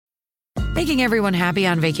Making everyone happy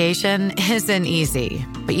on vacation isn't easy,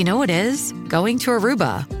 but you know what is? Going to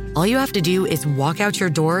Aruba. All you have to do is walk out your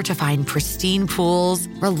door to find pristine pools,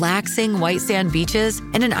 relaxing white sand beaches,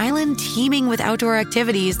 and an island teeming with outdoor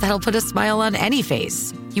activities that'll put a smile on any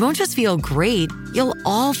face. You won't just feel great, you'll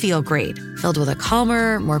all feel great, filled with a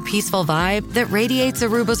calmer, more peaceful vibe that radiates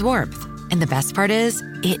Aruba's warmth. And the best part is,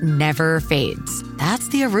 it never fades. That's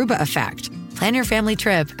the Aruba effect. Plan your family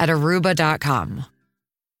trip at Aruba.com.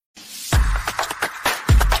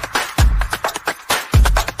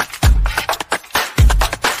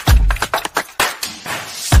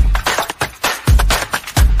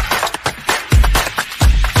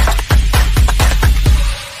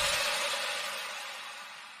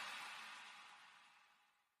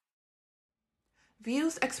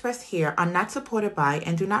 Views expressed here are not supported by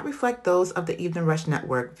and do not reflect those of the Evening Rush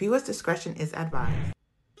Network. Viewers' discretion is advised.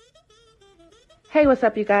 Hey, what's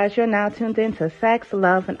up, you guys? You're now tuned in to Sex,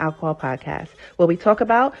 Love, and Alcohol Podcast, where we talk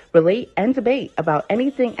about, relate, and debate about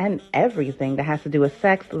anything and everything that has to do with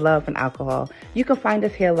sex, love, and alcohol. You can find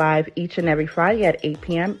us here live each and every Friday at 8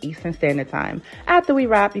 p.m. Eastern Standard Time. After we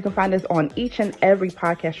wrap, you can find us on each and every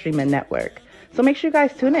podcast streaming network. So make sure you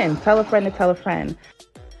guys tune in. Tell a friend to tell a friend.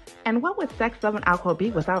 And what would Sex, Love, and Alcohol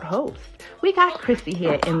be without hosts? We got Chrissy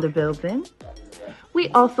here in the building. We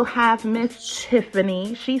also have Miss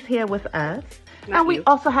Tiffany. She's here with us. And we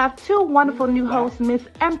also have two wonderful new hosts, Miss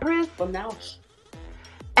Empress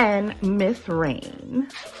and Miss Rain.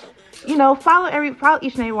 You know, follow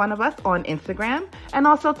each and every one of us on Instagram. And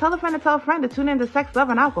also tell a friend to tune in to Sex,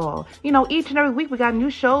 Love, and Alcohol. You know, each and every week we got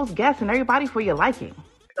new shows, guests, and everybody for your liking.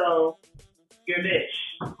 So, your niche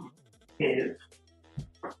is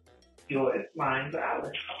your lines of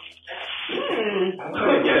Alice. I'm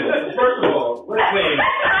trying to get it. First of all, wait.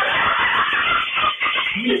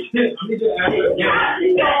 I need to ask you again.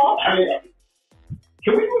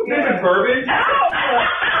 Can we do this in bourbon? I'm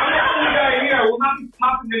the only guy here. We'll not be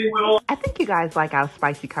popping anyone off. I think you guys like our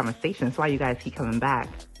spicy conversations. That's why you guys keep coming back.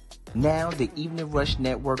 Now, the Evening Rush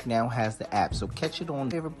Network now has the app, so catch it on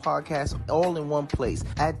favorite podcasts all in one place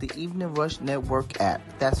at the Evening Rush Network app.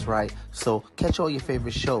 That's right. So catch all your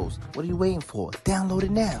favorite shows. What are you waiting for? Download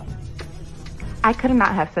it now. I could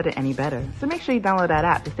not have said it any better. So make sure you download that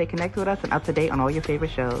app to stay connected with us and up to date on all your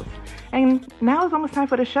favorite shows. And now is almost time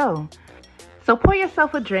for the show. So pour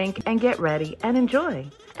yourself a drink and get ready and enjoy.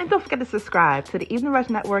 And don't forget to subscribe to the Evening Rush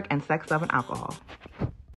Network and Sex, Love, and Alcohol.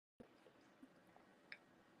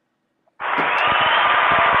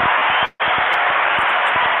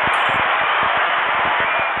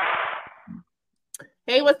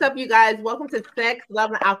 Hey, what's up, you guys? Welcome to Sex,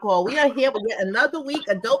 Love, and Alcohol. We are here with yet another week,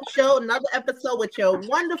 a dope show, another episode with your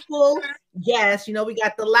wonderful guests. You know, we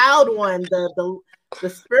got the loud one, the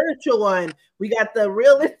spiritual one. We got the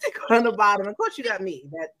realistic on the bottom. Of course, you got me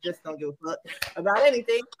that just don't give a fuck about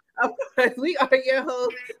anything. Of course, we are your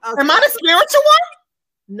hosts. Am I the spiritual one?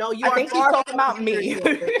 No, you I are. think he's talking about me.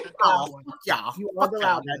 Oh, yeah. You are the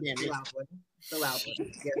loud one. The loud one. The loud one.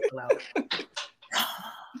 Yes, the loud one.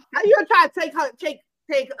 How you gonna try to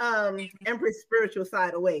take Empress' spiritual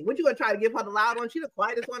side away? What you gonna try to give her the loud one? She's the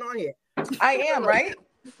quietest one on here. I am, right?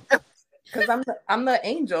 Because I'm the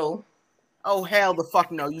angel. Oh, hell the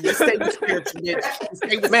fuck no. You just stay with spiritual,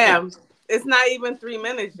 bitch. Ma'am, it's not even 3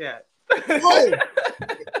 minutes yet. Oh.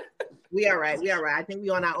 We are right. I think we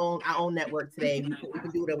on our own network today. We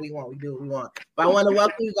can do whatever we want. We do what we want. But I want to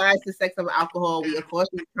welcome you guys to Sex, Love, and Alcohol. We, of course,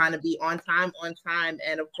 we're trying to be on time.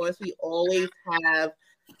 And, of course, we always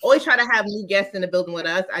try to have new guests in the building with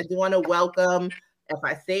us. I do want to welcome, if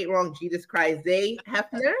I say it wrong, Jesus Christ, Zay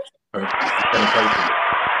Hefner.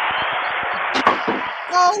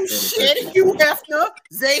 Oh, shit. Hugh Hefner.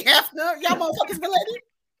 Zay Hefner. Y'all motherfuckers related?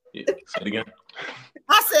 Yeah, say it again.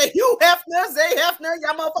 I said Hugh Hefner, Zay Hefner.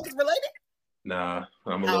 Y'all motherfuckers related? Nah,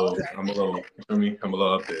 I'm a little, you feel me? I'm a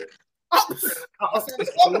little up there. Oh, that's what I'm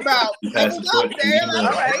talking about. All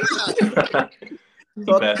right.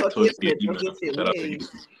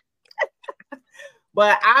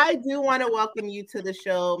 But I do want to welcome you to the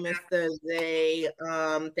show, Mr. Zay.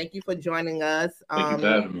 Thank you for joining us. Thank you for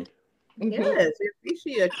having me. Yes, we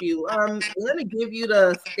appreciate you. We're going to give you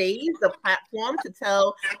the stage, the platform to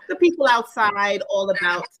tell the people outside all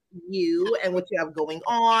about you and what you have going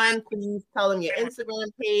on. Please tell them your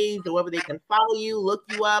Instagram page or wherever they can follow you, look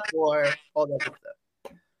you up, or all that good stuff.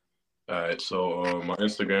 All right, so my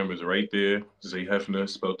Instagram is right there, Zay Hefner,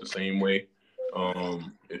 spelled the same way.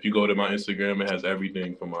 If you go to my Instagram, it has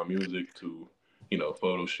everything from my music to,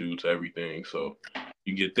 photo shoots, everything. So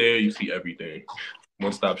you get there, you see everything.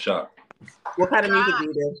 One-stop shop. What kind of music do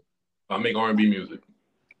you do? I make R&B music.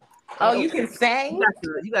 Oh, you can sing?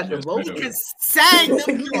 You got your vocal. You can sing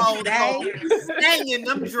them draws. Singing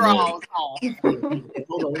them draws off.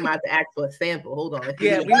 Hold on, we might have to ask for a sample. Hold on.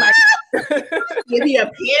 Yeah, we might. Give me a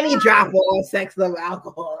panty dropper on Sex Love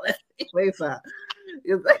Alcohol. Wait for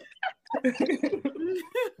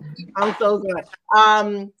I'm so sorry.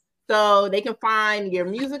 So they can find your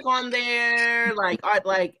music on there, like art.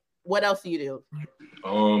 Like, what else do you do?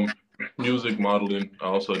 Music, modeling. I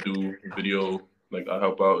also do video. Like, I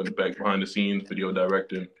help out in the back behind the scenes, video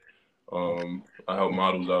directing. I help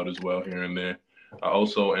models out as well here and there. I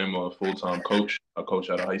also am a full-time coach. I coach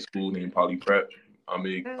at a high school named Poly Prep. I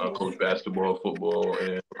coach basketball, football,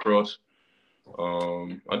 and lacrosse.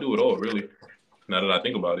 I do it all, really, now that I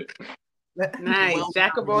think about it. Nice.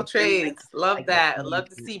 Jack of all trades. Love that. Love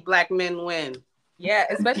to see Black men win. Yeah,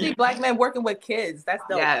 especially Black men working with kids. That's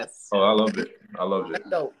dope. Yes. Oh, I love it. That's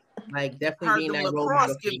dope. Like, definitely being that role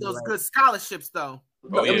lacrosse give those good scholarships, though.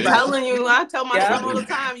 Oh, yeah. I'm telling you, I tell my son all the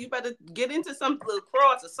time, you better get into some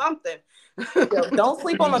lacrosse or something. Don't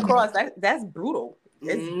sleep on lacrosse. That's brutal.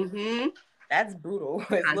 That's brutal.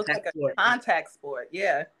 It looks like a contact sport.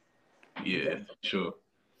 Yeah. Yeah, sure.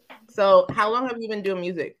 So, how long have you been doing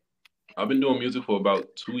music? I've been doing music for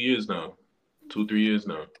about 2 years now. 2-3 years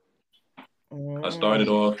now. I started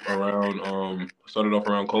off around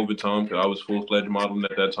COVID time because I was full-fledged modeling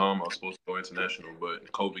at that time. I was supposed to go international, but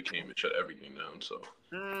COVID came and shut everything down. So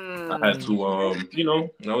I had to, I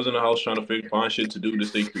was in the house trying to find shit to do to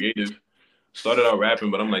stay creative. Started out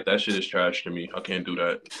rapping, but I'm like, that shit is trash to me. I can't do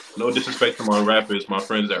that. No disrespect to my rappers, my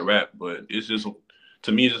friends that rap, but it's just,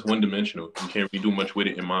 to me, it's just one-dimensional. You can't really do much with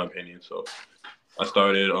it, in my opinion. So I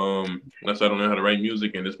started learning how to write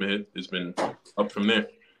music, and it's been up from there.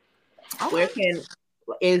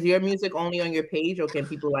 Is your music only on your page, or can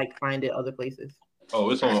people like find it other places? Oh,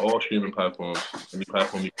 it's on all streaming platforms. Any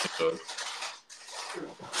platform you think of.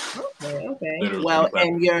 Okay. Literally, well,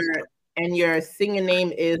 and your singing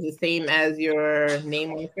name is the same as your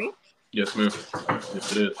name on the screen? Yes, ma'am.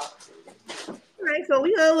 Yes, it is. All right, so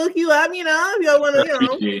we gonna look you up, if you want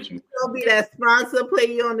to, be that sponsor, play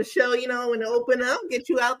you on the show, when it open up, get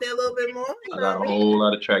you out there a little bit more. I got a whole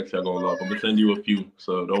lot of tracks y'all gonna love. I'm gonna send you a few,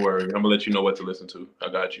 so don't worry. I'm gonna let you know what to listen to. I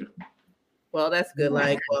got you. Well, that's good.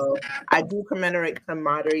 I do commemorate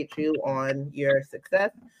you on your success,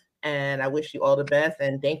 and I wish you all the best.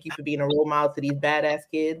 And thank you for being a role model to these badass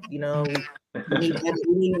kids. We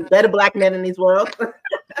need better Black men in this world.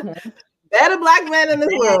 Better Black men in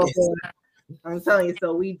this world. I'm telling you,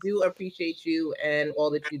 so we do appreciate you and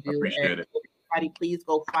all that you do. Appreciate it. Everybody, please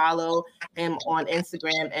go follow him on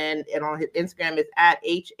Instagram, and on his Instagram is at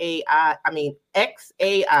XAIFHE.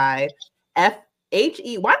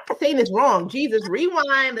 Why am I saying this wrong? Jesus,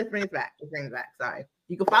 rewind. Let's bring it back. Sorry.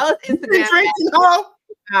 You can follow his Instagram.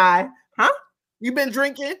 Hi. Huh? You been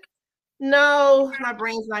drinking? No, my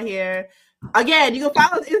brain's not here. Again, you can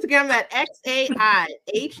follow his Instagram at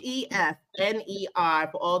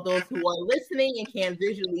XAIHEFNER for all those who are listening and can't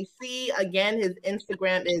visually see. Again, his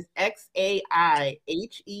Instagram is XAIHEFNER.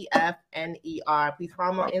 Please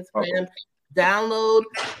follow him on Instagram. Download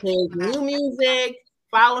his new music.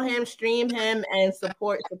 Follow him, stream him, and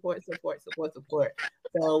support. So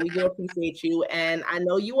we do appreciate you. And I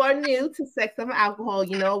know you are new to Sex and Alcohol.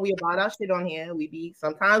 We about our shit on here.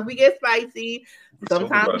 Sometimes we get spicy.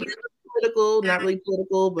 Sometimes we get political, not really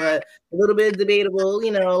political, but a little bit debatable.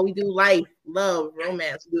 We do life, love,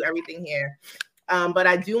 romance. We do everything here. But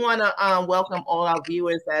I do want to welcome all our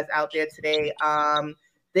viewers that's out there today.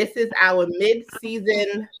 This is our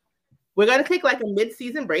mid-season. We're going to take like a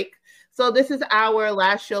mid-season break. So this is our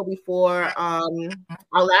last show before our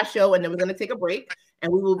last show, and then we're going to take a break,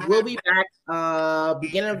 and we'll be back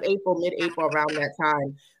beginning of April, mid-April, around that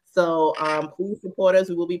time. So please support us.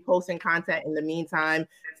 We will be posting content in the meantime,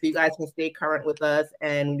 so you guys can stay current with us,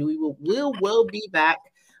 and we will be back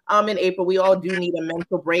in April. We all do need a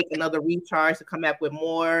mental break, another recharge to come back with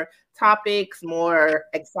more topics, more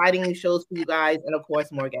exciting new shows for you guys, and of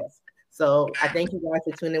course more guests. So I thank you guys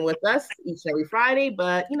for tuning in with us each and every Friday,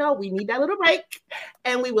 but we need that little break,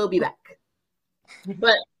 and we will be back.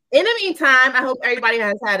 But in the meantime, I hope everybody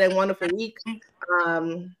has had a wonderful week.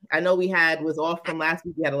 I know was off from last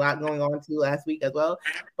week. We had a lot going on too last week as well.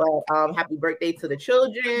 But happy birthday to the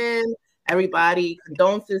children. Everybody,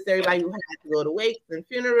 condolences to everybody who had to go to wakes and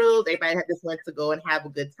funerals. Everybody had just went to go and have a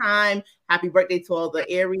good time. Happy birthday to all the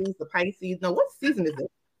Aries, the Pisces. No, what season is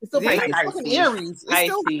it? It's still Pisces. Aries. It's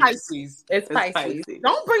still Pisces. It's Pisces.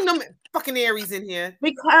 Don't bring them fucking Aries in here.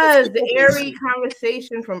 Because the Aries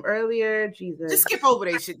conversation from earlier, Jesus. Just skip over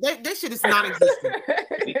that shit. That shit is non-existent.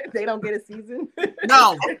 They don't get a season?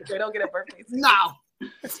 No. They don't get a birthday season? No.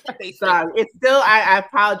 Sorry, it's still. I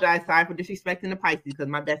apologize. Sorry for disrespecting the Pisces because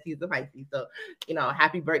my bestie is a Pisces. So,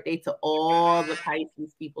 happy birthday to all the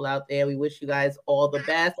Pisces people out there. We wish you guys all the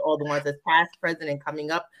best. All the ones that's past, present, and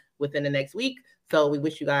coming up within the next week. So we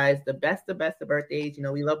wish you guys the best of birthdays.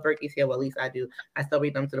 We love birthdays here. Well, at least I do. I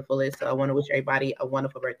celebrate them to the fullest. So I want to wish everybody a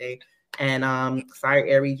wonderful birthday. And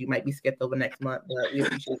sorry, Aries, you might be skipped over next month, but we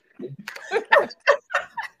appreciate you.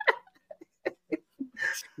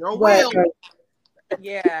 No way.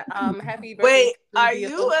 Yeah. Happy birthday. Wait, are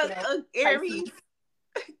you a Aries?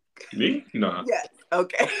 Me? No. Yes.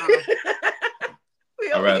 Okay.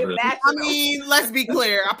 I mean, let's be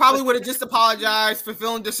clear. I probably would have just apologized for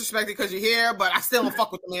feeling disrespected because you're here, but I still don't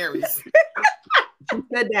fuck with them Aries. She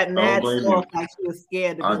said that mad stuff like she was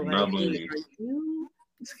scared to be like,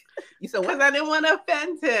 you said, I didn't want to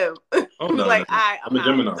offend him. Oh, no, I'm a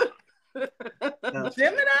Gemini.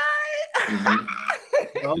 Gemini? Mm-hmm.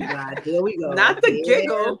 Oh, God. Here we go. Not the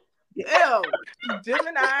giggle. Ew.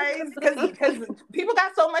 Geminis. Because people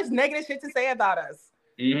got so much negative shit to say about us.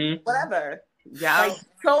 Mm-hmm. Whatever. Yeah. Like,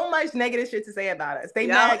 so much negative shit to say about us. They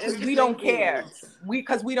mad because we don't care.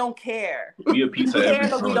 Because we don't care. We a piece of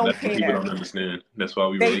everything. We don't That's care. what people don't understand. That's why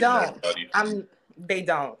we They really don't. They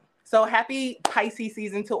don't. So happy Pisces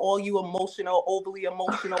season to all you overly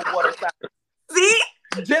emotional water signs. See?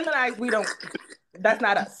 Geminis, we don't. That's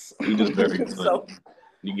not us. We just very good. So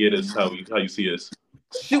you get us how you see us.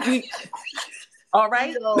 Shoot me. All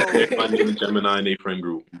right. My name is Gemini and they friend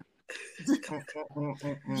group.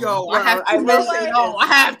 Yo, I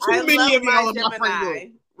have too many of y'all in my friend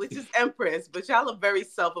group. Which is Empress, but y'all are very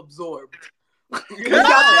self-absorbed.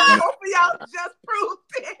 y'all just proved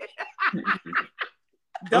it.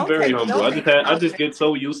 I'm very humble. I just get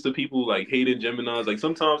so used to people like hating Geminis. Like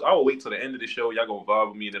sometimes I will wait till the end of the show, y'all gonna vibe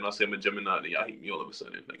with me, and then I'll say I'm a Gemini, and y'all hate me all of a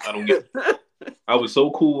sudden. Like I don't get it. I was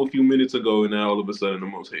so cool a few minutes ago, and now all of a sudden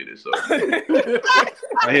I'm most hated. So I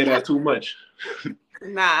hear that too much.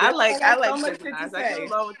 Nah, I like so Geminis. I get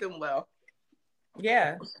along with them well.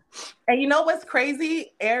 Yeah. And you know what's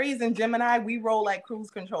crazy? Aries and Gemini, we roll like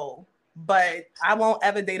cruise control. But I won't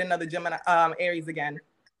ever date another Gemini Aries again.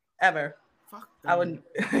 Ever. I would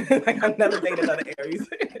I've never dated another Aries.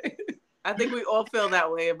 I think we all feel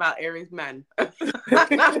that way about Aries men. Okay.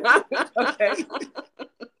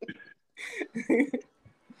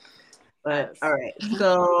 But all right.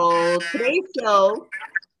 So today's show.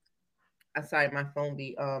 I'm sorry, my phone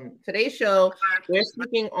beat. Today's show, we're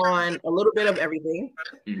speaking on a little bit of everything.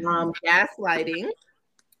 Gaslighting.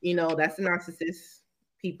 That's the narcissist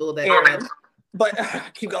people that. But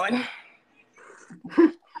keep going.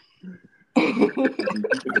 At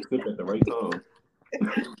the right time.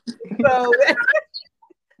 So,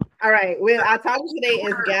 all right. Well, our topic today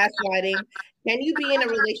is gaslighting. Can you be in a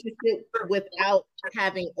relationship without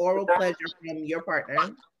having oral pleasure from your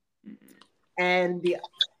partner? And he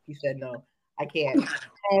said no, I can't.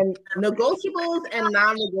 And negotiables and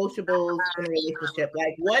non-negotiables in a relationship.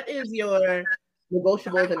 Like, what is your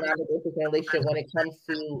negotiables and non-negotiables in a relationship when it comes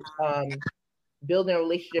to building a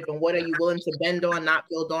relationship, and what are you willing to bend on, not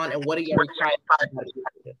build on, and what are your requirements?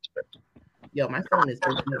 Yo, my phone is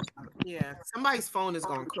open. Yeah, somebody's phone is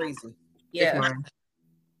going crazy. Yeah.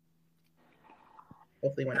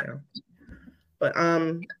 Hopefully went down. But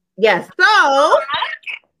yeah, so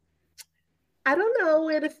I don't know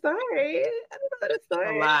where to start. A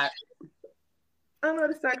lot. I don't know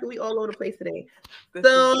where to start because we all over the place today. This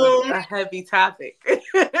is a heavy topic.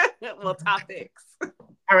 Well, topics.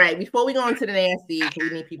 All right, before we go into the nasty, we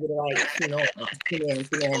need people to tune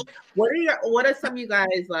in. What are some of you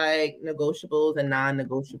guys like negotiables and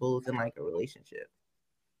non-negotiables in like a relationship?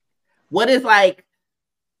 What is like,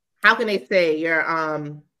 how can they say you're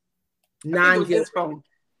non-deal phone?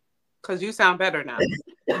 Because you sound better now.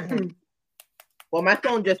 Well, my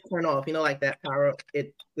phone just turned off, like that power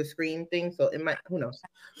the screen thing. So it might, who knows?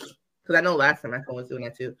 Because I know last time my phone was doing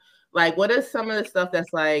that too. Like, what is some of the stuff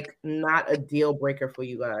that's like not a deal breaker for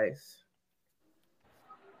you guys?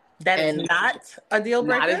 That is not a deal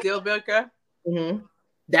breaker? Not a deal breaker? Mm-hmm.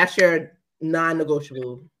 That's your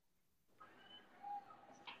non-negotiable.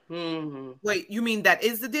 Mm-hmm. Wait, you mean that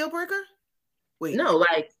is the deal breaker? Wait. No,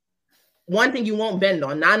 like one thing you won't bend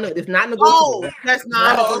on. It's not negotiable. Oh, that's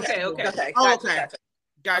not. Oh, okay.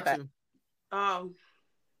 Got you.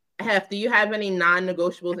 Do you have any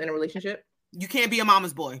non-negotiables in a relationship? You can't be a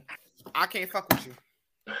mama's boy. I can't fuck with you.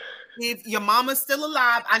 If your mama's still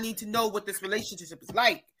alive, I need to know what this relationship is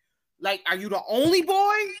like. Like, are you the only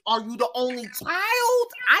boy? Are you the only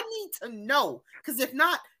child? I need to know. Because if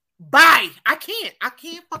not, bye. I can't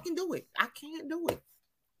fucking do it. I can't do it.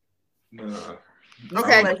 Nah.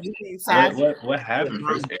 Okay. What happened?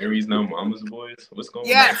 First Aries, now Mama's boys. What's going on?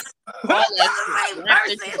 Yes.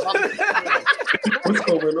 What's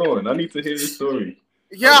going on? I need to hear this story.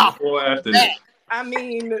 Yeah. Before or after this. I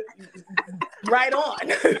mean, right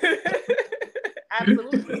on.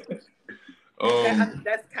 Absolutely.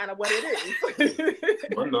 That's kind of what it is.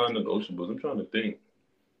 My non-negotiables. I'm trying to think.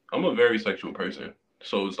 I'm a very sexual person,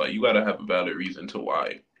 so it's like you gotta have a valid reason to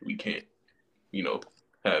why we can't,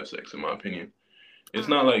 have sex. In my opinion, it's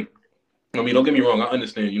not like. I mean, don't get me wrong. I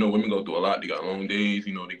understand. Women go through a lot. They got long days.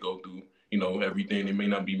 They go through, everything. They may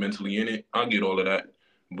not be mentally in it. I get all of that,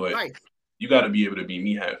 but you got to be able to be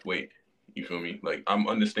me halfway. You feel me? Like, I'm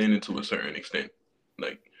understanding to a certain extent.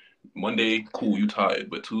 Like, Monday, cool, you tired.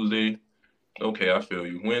 But Tuesday, okay, I feel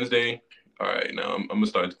you. Wednesday, all right, now I'm going to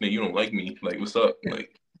start to think you don't like me. Like, what's up?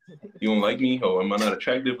 Like, you don't like me? Oh, am I not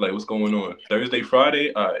attractive? Like, what's going on? Thursday,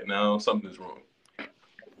 Friday, all right, now something's wrong.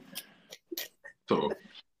 So,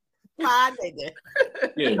 yeah,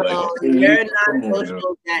 you're not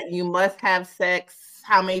negotiable that you must have sex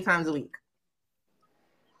how many times a week?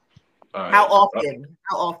 How often?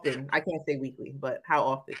 How often? I can't say weekly, but how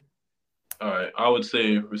often? All right, I would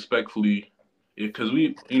say respectfully, because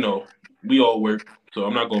we all work, so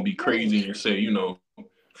I'm not gonna be crazy and say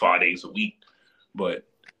 5 days a week, but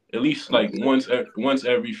at least like once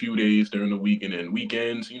every few days during the week, and then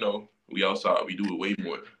weekends, we outside, we do it way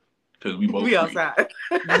more because we both outside.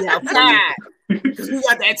 We outside. We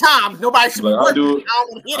got that time. Nobody should like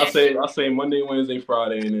I say Monday, Wednesday,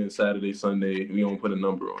 Friday, and then Saturday, Sunday. We don't put a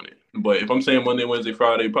number on it. But if I'm saying Monday, Wednesday,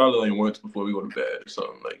 Friday, probably like once before we go to bed or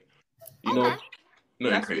something like, nothing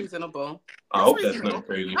that's crazy. Reasonable. I hope that's nothing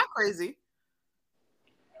crazy. Not crazy.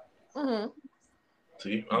 Mm-hmm.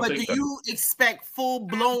 See, but do you expect full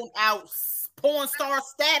blown out porn star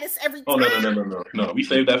status every time? Oh no. We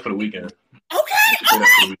saved that for the weekend. Okay.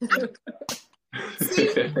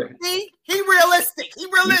 See, he realistic. We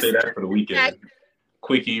say that for the weekend.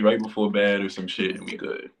 Quickie right before bed or some shit, and we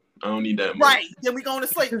good. I don't need that much. Right. Then we going to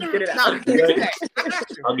sleep. I'll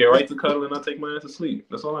get right to cuddle and I'll take my ass to sleep.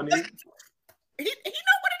 That's all I need. He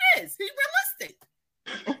know what it is. He's realistic.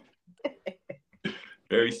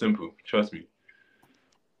 Very simple. Trust me.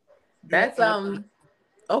 That's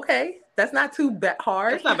okay. That's not too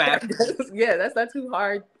hard. That's not bad. Yeah, that's not too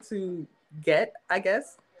hard to get, I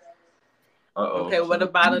guess. Uh-oh. Okay, what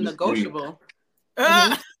about a negotiable?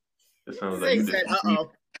 It sounds like you disagree.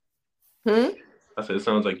 I said it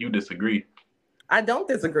sounds like you disagree. I don't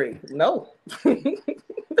disagree. No.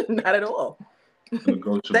 Not at all.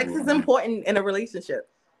 Sex is important in a relationship.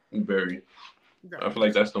 Very. I feel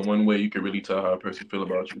like that's the one way you can really tell how a person feel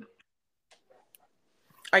about you.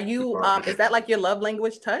 Are you is that like your love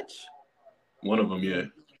language, touch? One of them, yeah.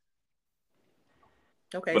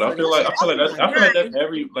 Okay, but so I feel like that's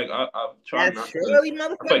every I try not to. I feel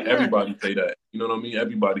like everybody say that. You know what I mean?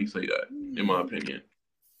 Everybody say that, in my opinion.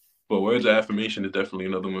 But words of affirmation is definitely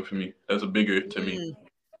another one for me. That's a bigger to me.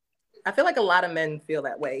 I feel like a lot of men feel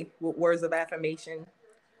that way with words of affirmation.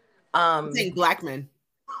 I think black men.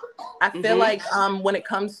 I feel like when it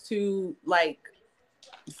comes to like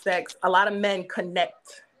sex, a lot of men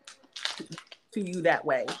connect to you that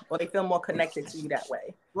way, or they feel more connected to you that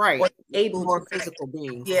way. Right. Or able more physical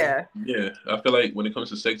beings. Yeah. Yeah. I feel like when it comes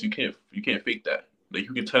to sex, you can't fake that. Like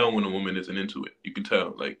you can tell when a woman isn't into it. You can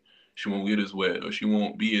tell. Like she won't get as wet, or she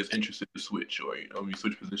won't be as interested to switch, or we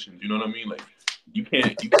switch positions. You know what I mean? Like you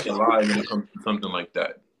can't lie when it comes to something like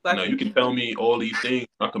that. Now you can tell me all these things,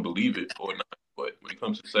 I can believe it or not. But when it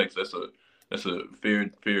comes to sex, that's a fair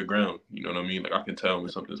ground. You know what I mean? Like I can tell when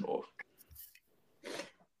something's off.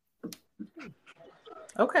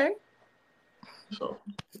 Okay. So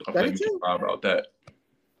I think you can lie about that.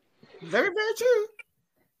 Very, very true.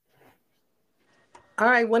 All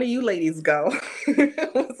right, one of you ladies go.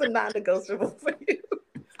 What's a non-negotiable for you?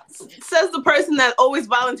 Says the person that always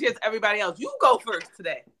volunteers everybody else. You go first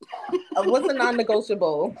today. What's a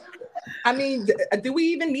non-negotiable? I mean, do we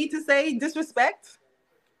even need to say disrespect?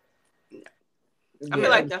 I feel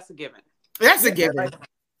like that's a given. That's a given.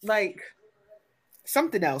 Like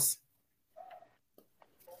something else.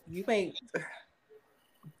 You ain't.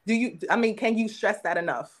 Do you? I mean, can you stress that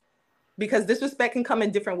enough? Because disrespect can come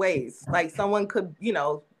in different ways. Like someone could,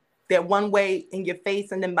 they're one way in your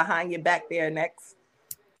face and then behind your back they're next.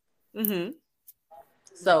 Mm-hmm.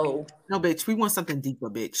 So no, bitch, we want something deeper,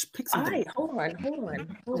 bitch. Pick something. All right,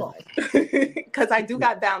 hold on. Because I do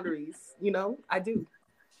got boundaries. I do.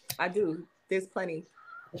 There's plenty.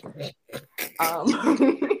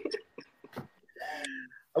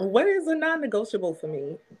 What is a non-negotiable for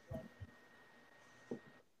me?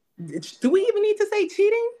 Do we even need to say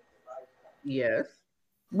cheating? Yes.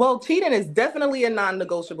 Well, cheating is definitely a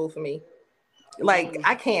non-negotiable for me. Like,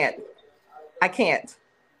 I can't.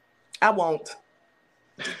 I won't.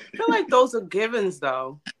 I feel like those are givens,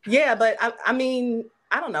 though. Yeah, but I mean,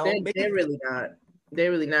 I don't know. They're really not.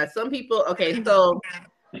 They're really not. Some people, okay, so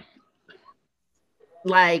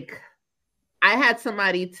like I had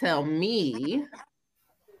somebody tell me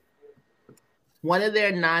one of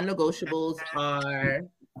their non-negotiables are,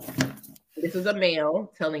 this is a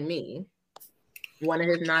male telling me, one of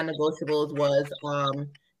his non-negotiables was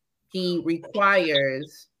he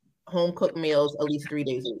requires home cooked meals at least 3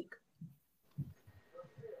 days a week.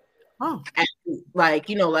 Oh, like,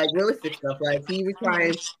 you know, like realistic stuff. Like he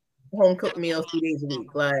requires home cooked meals 3 days a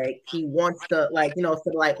week. Like he wants to, like, you know,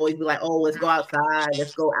 instead of like always be like, oh, let's go outside,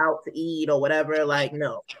 let's go out to eat or whatever. Like,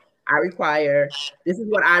 no, this is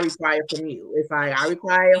what I require from you. It's like I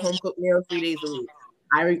require home cooked meals 3 days a week.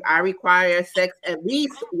 I require sex at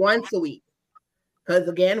least once a week. Because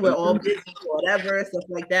again, we're all busy, whatever, stuff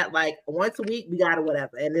like that. Like once a week, we gotta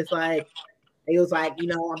whatever. And it's like, it was like, you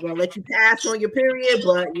know, I'm gonna let you pass on your period,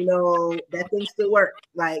 but you know, that thing still works.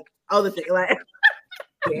 Like other thing, like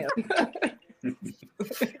yeah.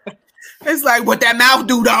 It's like what that mouth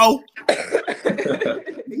do though.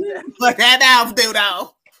 What that mouth do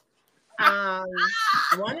though.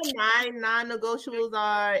 One of my non-negotiables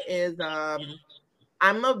is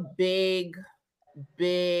I'm a big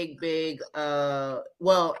well,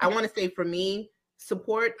 I want to say for me,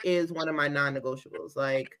 support is one of my non-negotiables.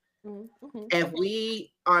 Like if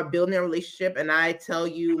we are building a relationship and I tell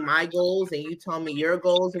you my goals and you tell me your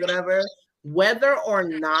goals or whatever, whether or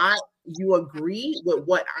not you agree with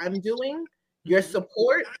what I'm doing, your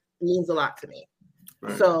support means a lot to me.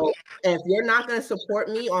 Right. So if you're not going to support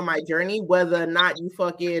me on my journey, whether or not you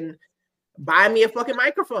fucking buy me a fucking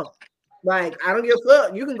microphone, like I don't give a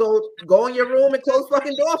fuck. You can go in your room and close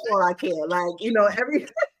fucking door for all I care. Like, you know,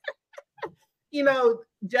 you know,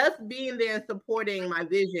 just being there and supporting my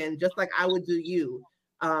vision, just like I would do you.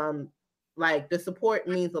 Like the support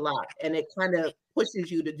means a lot, and it kind of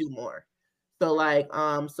pushes you to do more. So like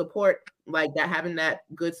support, like that, having that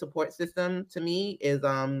good support system to me is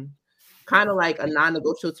kind of like a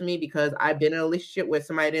non-negotiable to me, because I've been in a relationship where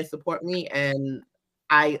somebody didn't support me, and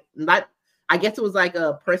I guess it was like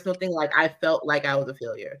a personal thing. Like I felt like I was a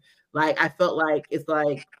failure. Like I felt like it's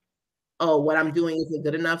like, oh, what I'm doing isn't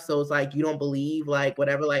good enough. So it's like, you don't believe, like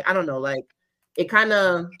whatever. Like, I don't know. Like it kind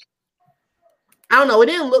of, I don't know. It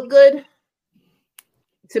didn't look good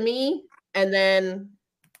to me. And then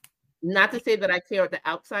not to say that I care about the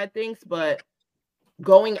outside things, but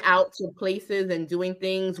going out to places and doing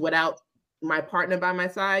things without my partner by my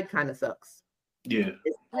side kind of sucks. Yeah.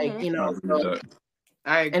 It's like, you know, so,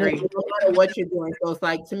 I agree. And it's no matter what you're doing. So it's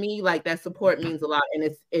like, to me, like that support means a lot,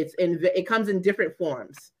 and it comes in different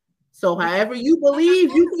forms. So however you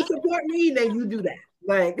believe you can support me, then you do that.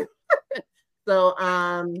 Like, so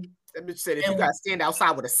that bitch said if you gotta stand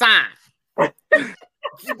outside with a sign,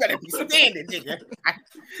 you better be standing, nigga.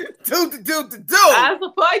 Do. I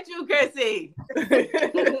support you, Chrissy.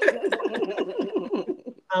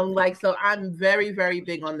 Like, so I'm very, very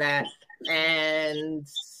big on that. And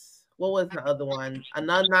what was the other one?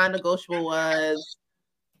 Another non-negotiable was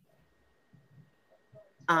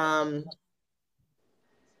I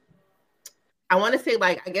want to say,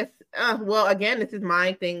 like, I guess, well, again, this is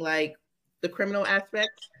my thing, like the criminal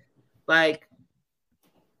aspect, like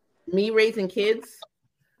me raising kids.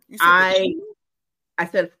 I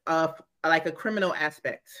said like a criminal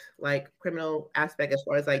aspect as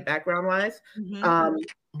far as like background wise.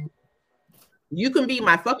 You can be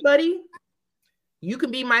my fuck buddy, you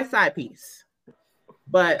can be my side piece,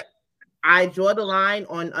 but I draw the line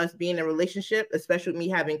on us being in a relationship, especially me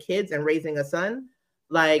having kids and raising a son.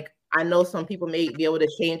 Like, I know some people may be able to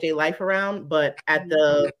change their life around, but and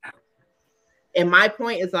my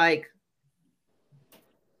point is like,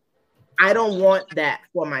 I don't want that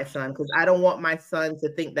for my son, because I don't want my son to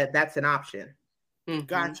think that that's an option.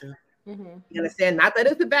 Gotcha. You understand? Not that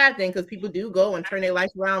it's a bad thing, because people do go and turn their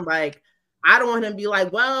life around. Like, I don't want him to be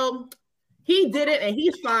like, well, he did it and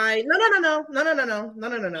he's fine. No. Not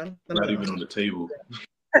even on the table.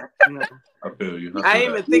 I feel you. I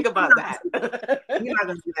didn't even think about that. You're not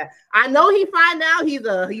gonna do that. I know he fine now. He's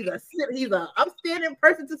a upstanding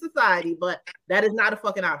person to society, but that is not a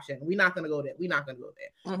fucking option. We're not gonna go there.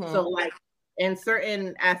 So like, in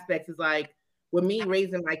certain aspects, it's like with me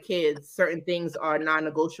raising my kids, certain things are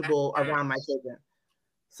non-negotiable around my children.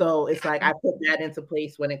 So it's like I put that into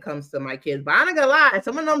place when it comes to my kids. But I'm not gonna lie,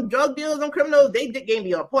 some of them drug dealers, them criminals, they game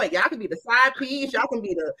be on point. Y'all can be the side piece, y'all can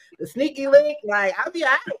be the sneaky link. Like, I'll be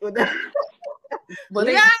all right with that. Well,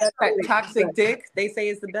 that toxic dick, they say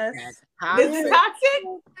is the best. Is it toxic?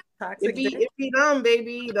 Toxic dick. It be dumb,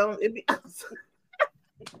 baby. It be.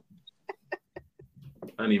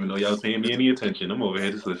 I didn't even know y'all was paying me any attention. I'm over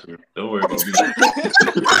here just listening. Don't worry about me.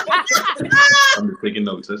 I'm just taking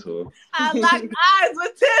notes. That's all. I locked eyes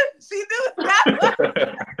with Tim. She knew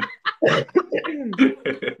that.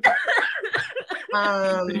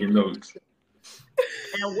 Taking notes.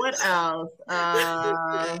 And what else?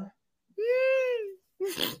 I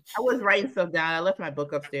was writing stuff down. I left my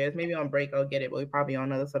book upstairs. Maybe on break I'll get it, but we're probably on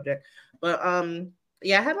another subject. But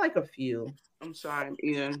yeah, I had like a few. I'm sorry,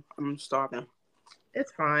 Ian. I'm starving.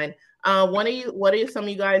 It's fine. What are some of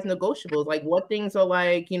you guys negotiables? Like what things are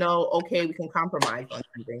like, okay, we can compromise on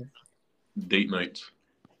something. Date nights.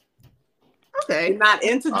 Okay. You're not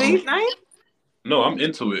into date night? No, I'm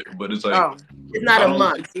into it, but it's like it's not a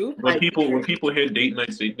month. When people hear date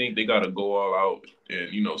nights, they think they gotta go all out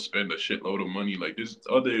and spend a shitload of money. Like there's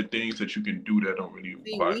other things that you can do that don't really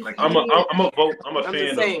require. Like I'm a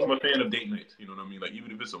fan of date nights. You know what I mean? Like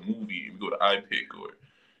even if it's a movie, we go to iPick or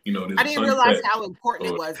I didn't realize how important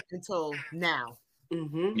it was until now.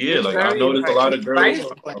 Mm-hmm. Yeah, like I noticed a lot of girls,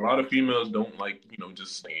 a lot of females don't like,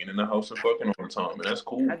 just staying in the house and fucking all the time, and that's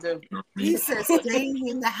cool. I do. You know what I mean? He says staying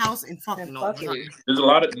in the house and fucking all the time. There's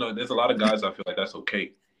a lot of guys I feel like that's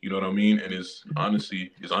okay. You know what I mean? And it's honestly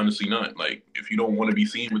not. Like if you don't want to be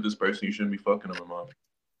seen with this person, you shouldn't be fucking them, mom.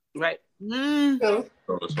 Right. So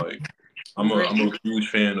it's like I'm a huge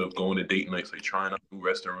fan of going to date nights, like trying out new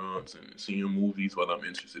restaurants and seeing movies, whether I'm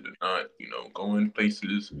interested or not. Going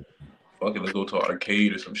places. Fuck it, let's go to an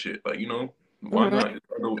arcade or some shit. Like, why not?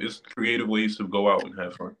 It's creative ways to go out and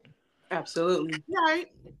have fun. Absolutely.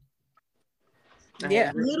 Right.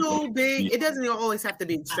 Yeah. Little, big. It doesn't always have to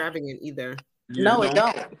be extravagant either. Yeah, no, it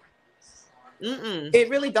don't. It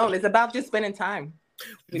really don't. It's about just spending time.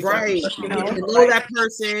 Right. To know that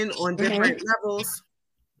person on different levels.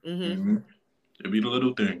 It'd be the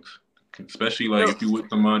little things. Especially like if you with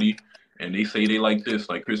somebody and they say they like this,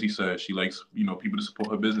 like Chrissy said, she likes, people to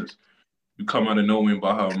support her business. You come out of nowhere and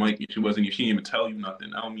buy her a mic and she didn't even tell you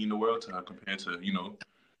nothing. I don't mean the world to her compared to,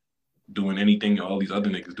 doing anything all these other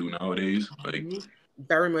niggas do nowadays. Like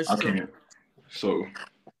very much I true. can't. So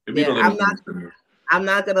it'd be the little things to me. I'm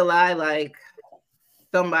not gonna lie, like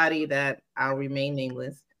somebody that I'll remain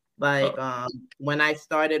nameless. Like when I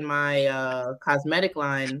started my cosmetic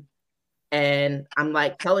line, and I'm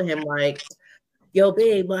like telling him like, yo,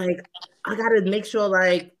 babe, like I gotta make sure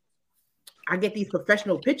like I get these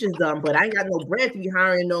professional pictures done, but I ain't got no bread to be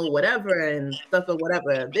hiring no whatever and stuff or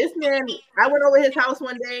whatever. This man, I went over his house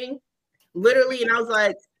one day, literally, and I was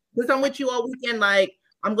like, since I'm with you all weekend, like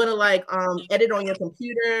I'm gonna like edit on your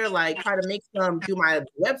computer, like try to make do my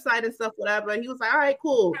website and stuff, whatever. He was like, all right,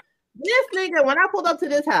 cool. This nigga, when I pulled up to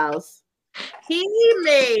this house, he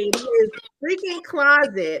made his freaking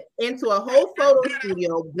closet into a whole photo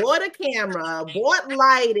studio, bought a camera, bought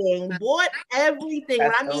lighting, bought everything.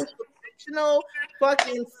 When I mean professional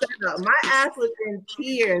fucking setup, my ass was in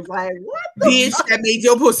tears. Like, what the bitch that made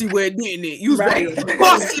your pussy wet, didn't it? You was right.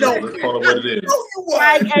 Bossy though. Let's call it what it is.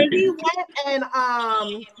 Like, and he went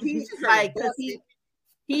and he's like, because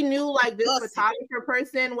he knew like this photographer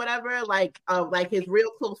person, whatever, like his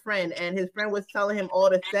real close friend, and his friend was telling him all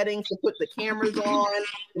the settings to put the cameras on,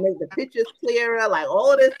 to make the pictures clearer, like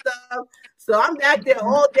all this stuff. So I'm back there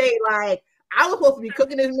all day, like I was supposed to be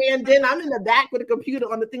cooking this man dinner. I'm in the back with a computer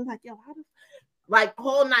on the thing, like yo, like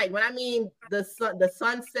whole night. When I mean the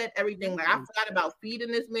sunset, everything, like I forgot about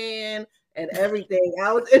feeding this man and everything.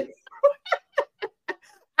 I was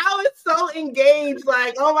so engaged,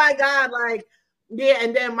 like oh my god, like. Yeah,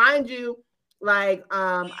 and then mind you, like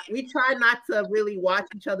we try not to really watch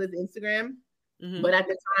each other's Instagram, but at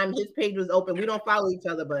the time his page was open. We don't follow each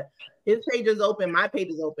other, but his page is open, my page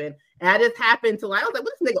is open, and I just happened to like I was like,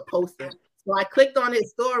 "What this nigga posting?" So I clicked on his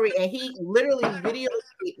story, and he literally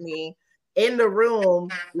videotaped me in the room,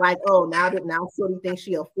 like, "Oh, now Shorty thinks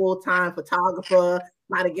she a full-time photographer,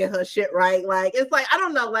 trying to get her shit right." Like it's like I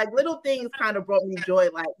don't know, like little things kind of brought me joy.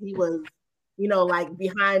 Like he was. Like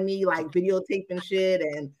behind me, like videotaping shit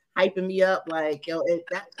and hyping me up, like yo,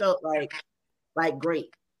 that felt like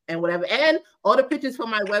great and whatever. And all the pictures for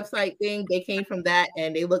my website thing, they came from that,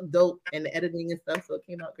 and they look dope and the editing and stuff, so it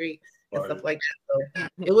came out great and stuff like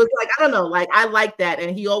that. So it was like I don't know, like I like that,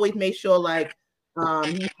 and he always made sure like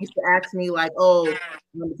he used to ask me like, oh,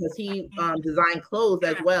 because he designed clothes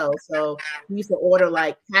as well, so he used to order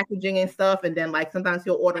like packaging and stuff, and then like sometimes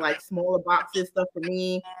he'll order like smaller boxes stuff for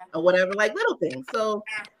me or whatever, like little things. So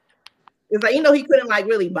it's like, you know, he couldn't like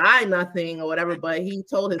really buy nothing or whatever, but he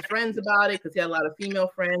told his friends about it because he had a lot of female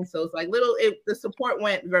friends. So it's like the support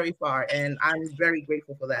went very far, and I'm very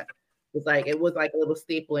grateful for that. It was like a little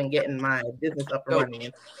staple in getting my business up and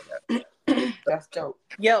running. That's dope.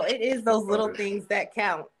 Yo, it is those little things that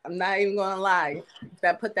count. I'm not even gonna lie.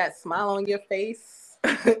 That put that smile on your face.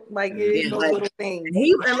 Like it is those little things.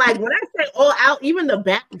 And like when I say all out, even the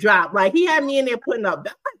backdrop, like he had me in there putting up.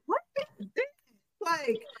 Like, what is this?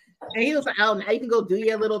 Like, and he was like, "Oh, now you can go do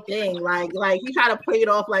your little thing." Like he tried to play it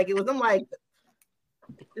off like it was. I'm like,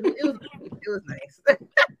 it was nice.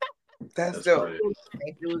 That's dope.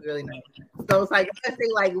 It was really nice. So it's like I say,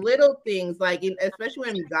 like little things, like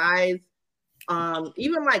especially when guys,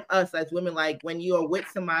 even like us as women, like when you are with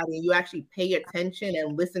somebody and you actually pay attention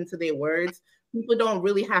and listen to their words, people don't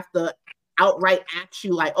really have to outright ask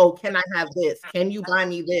you like, "Oh, can I have this? Can you buy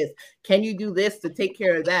me this? Can you do this to take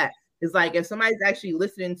care of that?" It's like if somebody's actually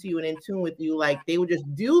listening to you and in tune with you, like they would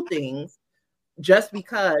just do things just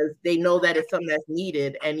because they know that it's something that's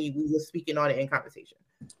needed and we were speaking on it in conversation.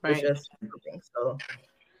 Right. It's just something. So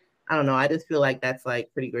I don't know. I just feel like that's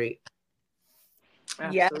like pretty great.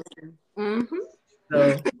 Yeah. Mm-hmm.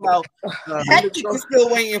 So, well, Hectic is still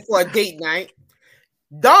waiting for a date night.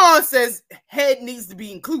 Dawn says head needs to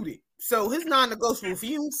be included. So his non-negotiable, if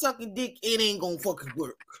you ain't sucking dick, it ain't gonna fucking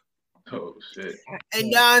work. Oh shit.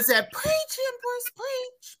 And Dawn said, preach, Empress,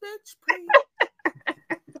 preach, bitch, preach.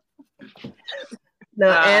 No,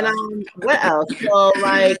 and what else? So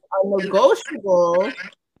like a negotiable,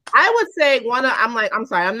 I would say I'm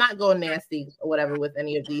sorry, I'm not going nasty or whatever with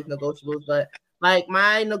any of these negotiables, but like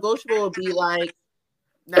my negotiable would be like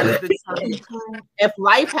if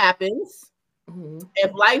life happens,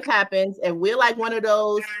 and we're like one of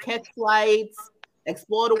those catch flights,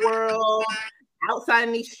 explore the world, outside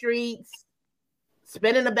in these streets,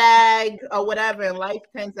 spinning a bag or whatever, and life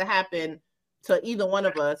tends to happen to either one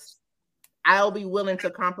of us, I'll be willing to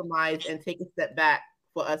compromise and take a step back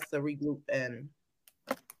for us to regroup and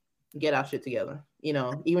get our shit together. You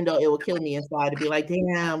know, even though it will kill me inside to be like,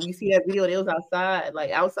 damn, you see that video? It was outside, like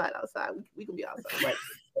outside. We can be outside, right?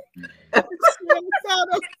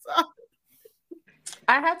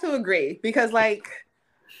 I have to agree because, like,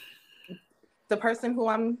 the person who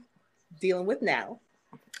I'm dealing with now,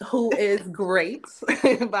 who is great,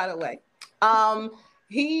 by the way,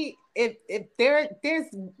 if there's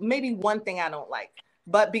maybe one thing I don't like,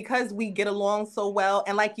 but because we get along so well,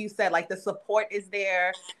 and like you said, like the support is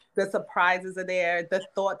there, the surprises are there, the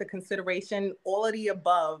thought, the consideration, all of the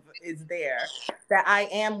above is there, that I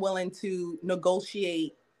am willing to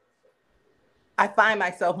negotiate. I find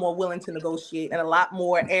myself more willing to negotiate in a lot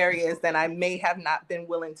more areas than I may have not been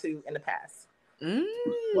willing to in the past.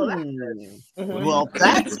 Well,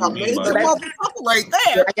 that's amazing motherfucker right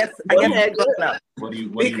there. I guess What do you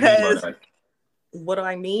mean by that? What do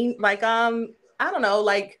I mean? Like, I don't know,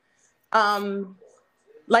 like kind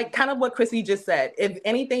of what Chrissy just said. If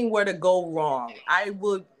anything were to go wrong, I've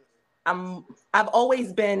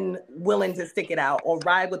always been willing to stick it out or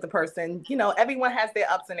ride with the person. You know, everyone has their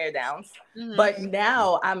ups and their downs, but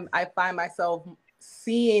now I find myself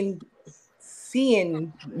seeing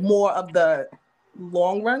more of the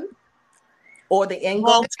long run or the end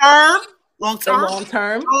goal. Long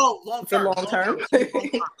term.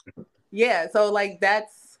 Yeah. So like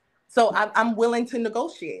I'm willing to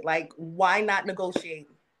negotiate. Like, why not negotiate?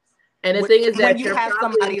 And the thing is that when you have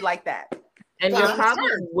somebody like that. And you're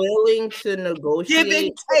probably willing to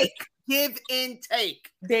negotiate. Give and take.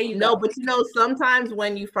 There you go. No, but you know, sometimes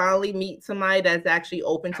when you finally meet somebody that's actually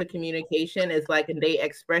open to communication, it's like, and they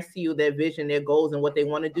express to you their vision, their goals, and what they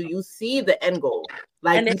want to do. You see the end goal.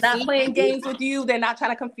 Like, and they're not playing games with you. They're not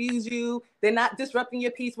trying to confuse you. They're not disrupting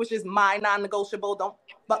your peace, which is my non-negotiable. Don't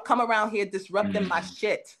come around here disrupting my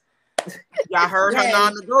shit. Y'all heard her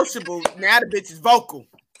non-negotiable. Now the bitch is vocal.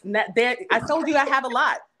 I told you I have a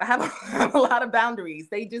lot. I have a lot of boundaries.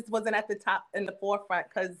 They just wasn't at the top in the forefront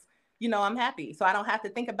because, you know, I'm happy. So I don't have to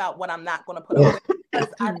think about what I'm not going to put up with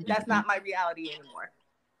because that's not my reality anymore.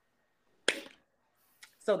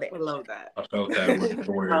 So there. I love that. I felt that.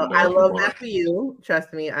 I love that for you.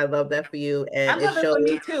 Trust me, I love that for you. And I love it for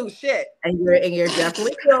me too. Shit. And you're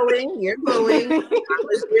definitely growing. You're growing. I'm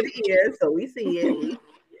listening to ear, so we see it.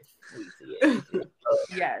 We see it.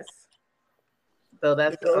 Yes. So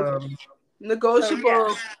that's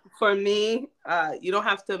negotiable for me. You don't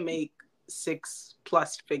have to make 6+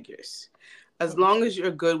 figures, as long as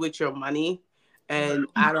you're good with your money, and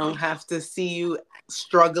I don't have to see you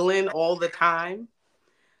struggling all the time.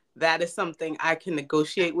 That is something I can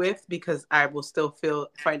negotiate with because I will still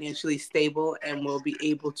feel financially stable and will be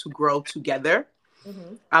able to grow together.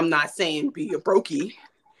 I'm not saying be a brokey,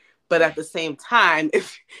 But at the same time,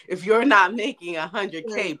 if you're not making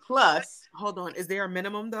 100K plus, hold on, is there a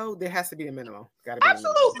minimum though? There has to be a minimum. Gotta be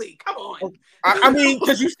absolutely. Come on. I mean,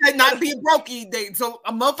 because you said not be a brokey, so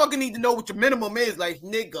a motherfucker need to know what your minimum is, like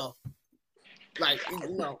nigga. Like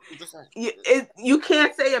just like. You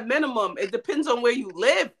can't say a minimum. It depends on where you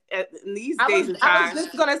live in these days and times. I was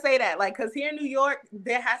just gonna say that, like, because here in New York,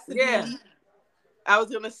 there has to be. I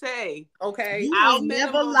was gonna say, okay, our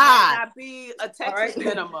minimum might not be a Texas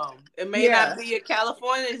minimum. It may not be a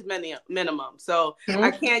California's minimum. So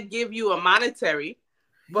I can't give you a monetary,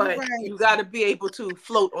 but you got to be able to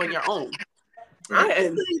float on your own.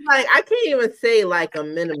 Honestly, like I can't even say like a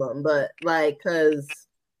minimum, but like because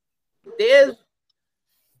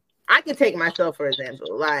I can take myself for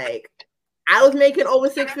example. Like I was making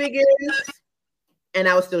over 6 figures, and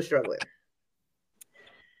I was still struggling.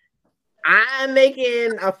 I'm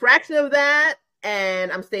making a fraction of that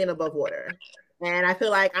and I'm staying above water. And I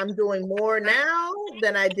feel like I'm doing more now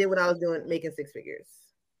than I did when I was making 6 figures.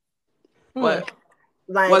 What?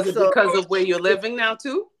 Like, was it because of where you're living now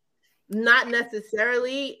too? Not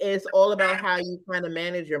necessarily. It's all about how you kind of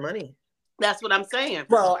manage your money. That's what I'm saying.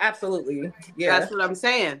 Well, absolutely. Yeah. That's what I'm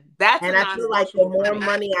saying. And I feel like the more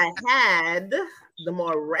money I had, the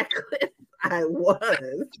more reckless I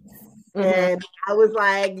was. And I was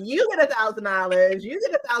like, you get $1,000, you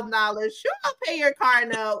get $1,000, sure, I'll pay your car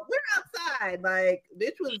note. We're outside. Like,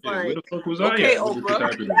 bitch was like, where the fuck was okay, I at?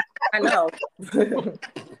 Oprah. I know.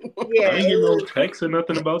 Yeah. I ain't get no text or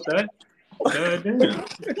nothing about that. God damn.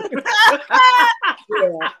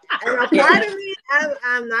 Yeah. And a part of me,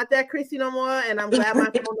 I'm not that Chrissy no more, and I'm glad my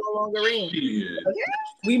phone no longer rings. Yeah.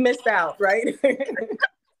 We missed out, right?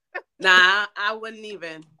 Nah, I wouldn't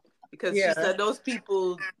even. Because she said those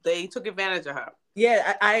people, they took advantage of her.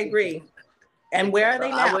 Yeah, I agree. And where are they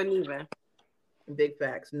now? I wouldn't even. Big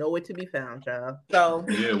facts. Nowhere to be found, child. So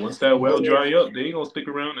yeah, once that well dry up, they ain't gonna stick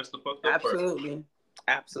around. That's the fucked up part.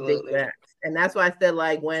 Absolutely. Big facts. And that's why I said,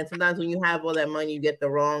 like, sometimes when you have all that money, you get the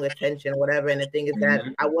wrong attention, whatever. And the thing is that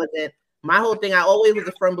my whole thing, I always was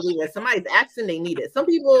a firm believer. If somebody's asking, they need it. Some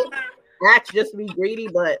people ask just to be greedy,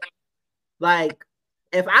 but like,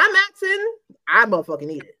 if I'm asking, I motherfucking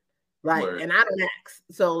need it. Like, and I don't ask.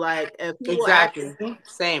 So, like, if people ask,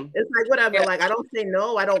 same. It's like whatever. Yeah. Like, I don't say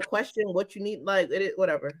no. I don't question what you need. Like, it is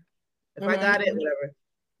whatever. If I got it, whatever.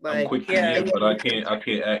 Like, I'm quick to give, but I can't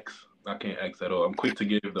ask. I can't ask at all. I'm quick to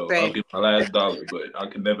give though. Same. I'll give my last dollar, but I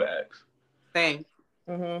can never ask. Same.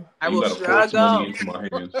 I will struggle. Into my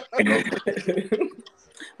hands.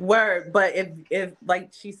 Word, but if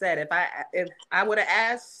like she said, if I would have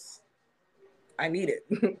asked, I need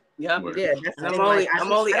it. Yep. Yeah. I'm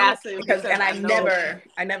only asking because I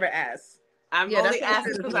never ask. I'm only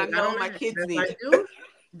asking because I know my kids need it.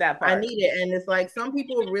 That part. I need it. And it's like some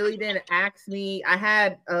people really didn't ask me. I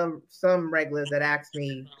had some regulars that asked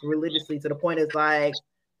me religiously to the point it's like,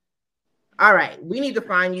 all right, we need to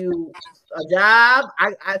find you a job.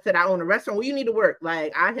 I said I own a restaurant. Well, you need to work.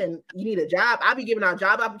 Like you need a job. I'll be giving out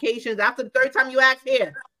job applications. After the third time you ask,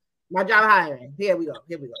 here, my job hiring. Here we go.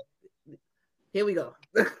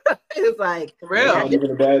 It's like real. That's not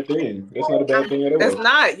even a bad thing. That's not a bad thing at all. It's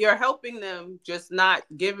not. You're helping them, just not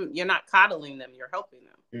giving. You're not coddling them. You're helping them.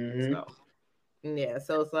 Mm-hmm. So. Yeah.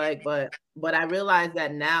 So it's like, but I realize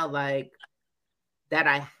that now, like that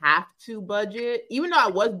I have to budget, even though I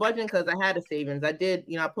was budgeting because I had a savings. I did,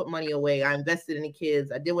 I put money away. I invested in the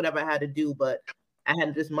kids. I did whatever I had to do, but I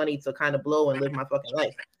had this money to kind of blow and live my fucking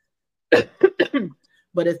life.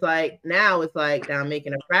 But it's like now I'm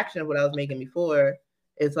making a fraction of what I was making before.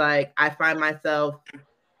 It's like I find myself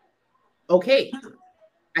okay,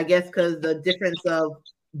 I guess, because the difference of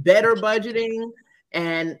better budgeting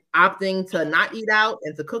and opting to not eat out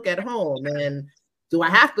and to cook at home. And do I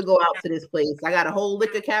have to go out to this place? I got a whole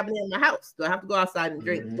liquor cabinet in my house. Do I have to go outside and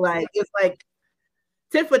drink? Like it's like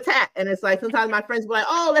tit for tat. And it's like sometimes my friends be like,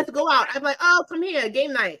 "Oh, let's go out." I'm like, "Oh, come here,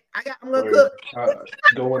 game night. I'm gonna cook."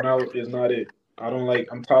 Going out is not it.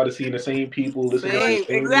 I'm tired of seeing the same people, listening to the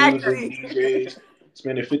same music, DJs,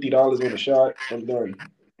 spending $50 on a shot. I'm done.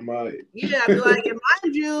 I'm out. Yeah, I feel like, and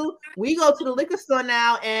mind you, we go to the liquor store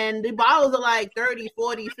now and the bottles are like $30,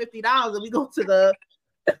 $40, $50. And we go to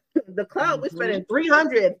the club, we're spending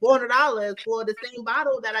 $300, $400 for the same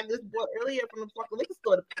bottle that I just bought earlier from the fucking liquor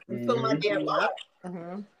store to fill my damn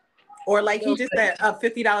bottle. Or like he just said,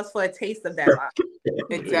 $50 for a taste of that bottle.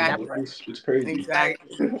 Exactly. It's crazy.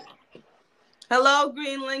 Exactly. Hello,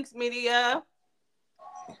 Green Links Media.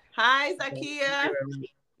 Hi, Zakia.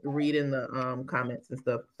 Reading the comments and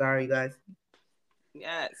stuff. Sorry, guys.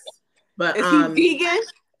 Yes. But is he vegan?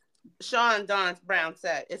 Sean Don Brown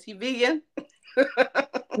said, "Is he vegan?"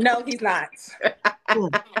 No, he's not.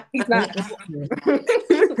 He's not.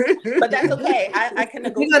 But that's okay. I can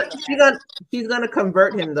negotiate. She's gonna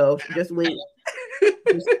convert him though. Just wait.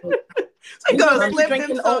 He's already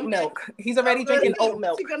drinking oat milk. He's already drinking oat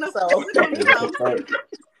milk. So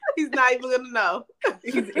he's not even gonna know.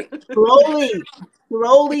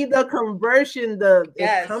 Slowly the conversion.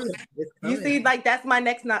 It's coming. You see, like that's my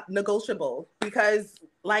next not negotiable because,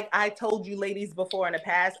 like I told you, ladies, before in the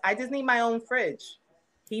past, I just need my own fridge.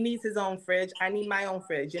 He needs his own fridge. I need my own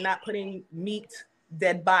fridge. You're not putting meat,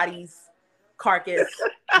 dead bodies, carcass,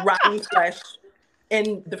 rotten flesh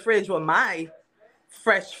in the fridge with my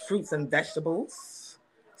fresh fruits and vegetables.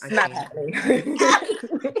 It's not happening.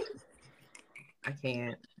 I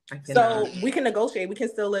can't. So we can negotiate. We can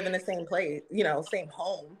still live in the same place, same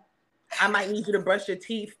home. I might need you to brush your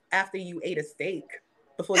teeth after you ate a steak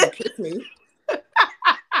before you kiss me.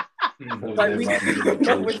 But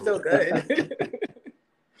we're still good.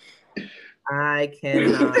 I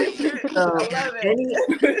cannot. So,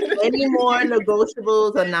 any more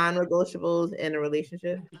negotiables or non-negotiables in a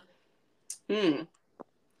relationship? I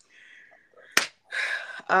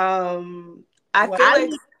feel like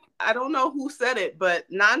I don't know who said it, but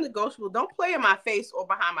non-negotiable. Don't play in my face or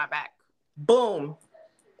behind my back. Boom.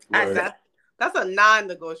 That's a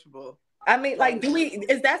non-negotiable. I mean, like,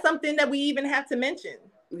 is that something that we even have to mention?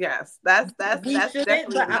 Yes, that's definitely.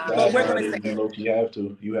 But we're gonna say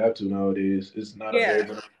you have to nowadays. It's not a very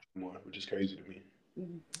good anymore, which is crazy to me.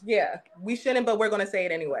 Yeah, we shouldn't, but we're gonna say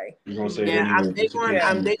it anyway. You're gonna say it anyway.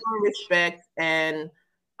 I'm big on respect, and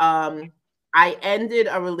I ended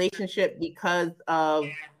a relationship because of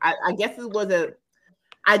I guess it was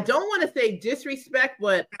I don't want to say disrespect,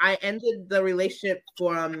 but I ended the relationship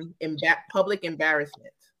from public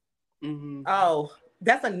embarrassment. Mm-hmm. Oh,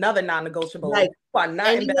 that's another non-negotiable. Like,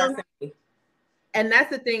 not embarrassing me. And that's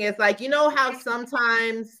the thing. It's like, how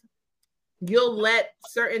sometimes you'll let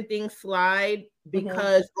certain things slide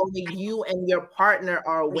because only you and your partner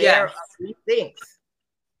are aware of these things.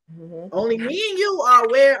 Mm-hmm. Only me and you are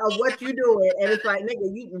aware of what you're doing. And it's like,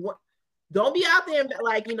 nigga, you don't be out there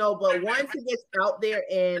but once it gets out there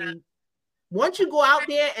and once you go out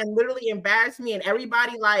there and literally embarrass me and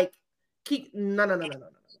everybody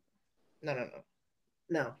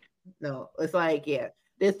No. It's like,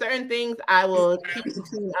 there's certain things I will keep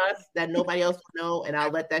between us that nobody else will know, and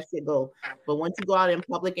I'll let that shit go. But once you go out in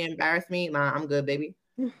public and embarrass me, I'm good, baby.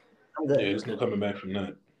 I'm good. Yeah, there's no coming back from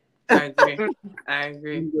that. I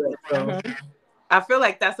agree. Good, so. I feel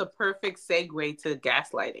like that's a perfect segue to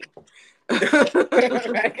gaslighting.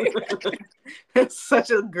 It's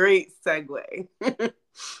such a great segue.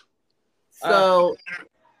 So,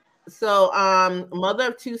 mother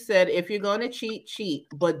of two said, if you're going to cheat,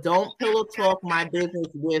 but don't pillow talk my business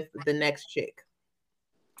with the next chick.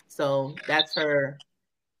 So that's her,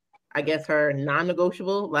 I guess, her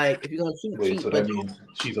non-negotiable. Like, if you're going to cheat, so that means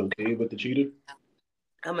she's okay with the cheater?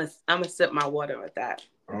 I'm gonna sip my water with that.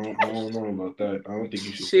 I don't know about that. I don't think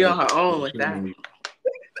you should. She on her own with that.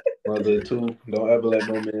 Mother two, don't ever let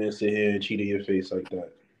no man sit here and cheat in your face like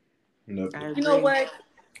that. Never. You know what?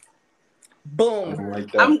 Boom.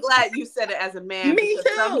 Like that. I'm glad you said it as a man. Me too.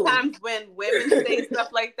 Sometimes when women say stuff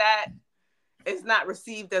like that, it's not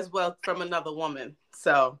received as well from another woman.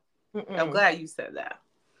 So I'm glad you said that.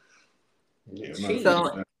 Yeah,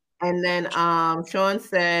 and then Sean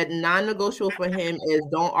said non-negotiable for him is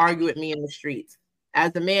don't argue with me in the streets.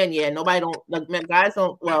 As a man, guys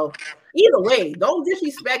don't. Well, either way, don't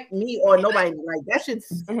disrespect me or nobody. Like that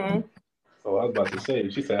shit's. Mm-hmm. Oh, I was about to say.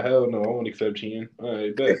 She said, "Hell no, I won't accept cheating." All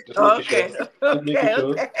right, bet.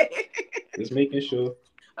 Just making sure.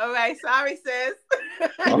 All right, sorry, sis.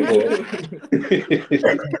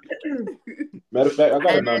 Matter of fact, I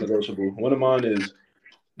got a non-negotiable. One of mine is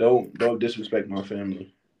don't disrespect my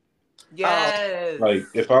family. Yes. Like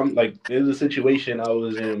if I'm like, there's a situation I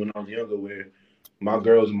was in when I was younger where my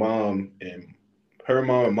girl's mom and her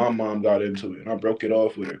mom and my mom got into it, and I broke it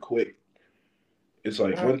off with her quick. It's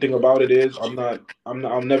like one thing about it is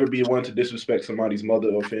I'll never be one to disrespect somebody's mother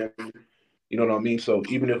or family. You know what I mean? So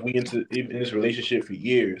even if we even in this relationship for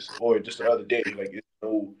years or just the other day, like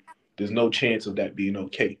there's no chance of that being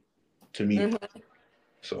okay to me. Mm-hmm.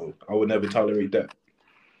 So I would never tolerate that.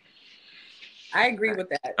 I agree with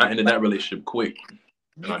that. I ended that relationship quick.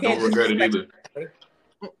 And I don't regret it either.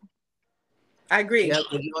 I agree. Yeah,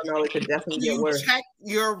 you don't know, it could definitely get worse. Check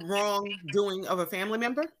your wrongdoing of a family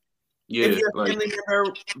member? Yeah. If your family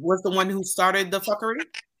member was the one who started the fuckery?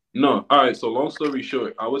 No. All right. So long story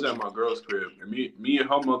short, I was at my girl's crib, and me and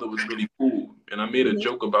her mother was really cool. And I made a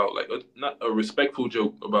joke about not a respectful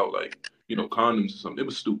joke about condoms or something. It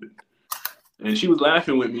was stupid. And she was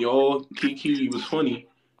laughing with me. All Kiki was funny.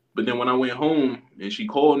 But then when I went home and she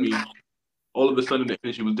called me, all of a sudden the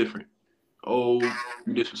energy was different. Oh,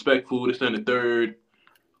 you disrespectful, this and the third.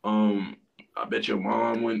 I bet your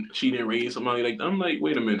mom, when she didn't raise somebody like that. I'm like,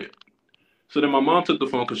 wait a minute. So then my mom took the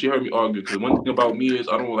phone because she heard me argue. Because one thing about me is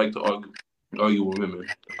I don't like to argue with women.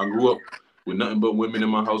 I grew up with nothing but women in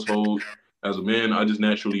my household. As a man, I just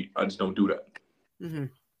don't do that. Mm-hmm.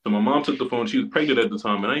 So my mom took the phone. She was pregnant at the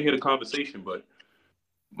time, and I didn't hear the conversation, but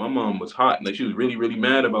my mom was hot. Like, she was really, really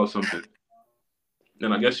mad about something.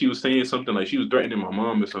 And I guess she was saying something like she was threatening my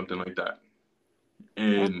mom or something like that.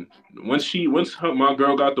 And once my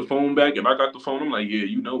girl got the phone back and I got the phone, I'm like, yeah,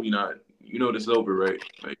 this is over, right?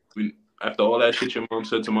 Like, after all that shit your mom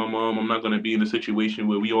said to my mom, I'm not going to be in a situation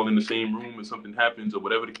where we all in the same room and something happens or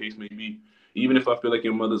whatever the case may be. Even if I feel like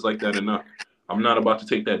your mother's like that or not, I'm not about to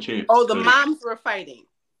take that chance. Oh, the moms were fighting.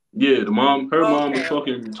 Yeah, her mom was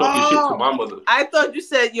talking shit to my mother. I thought you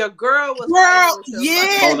said your girl was fighting.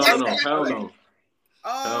 Yeah. Oh, no. Hell no.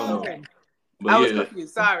 Oh. Hell no. But I was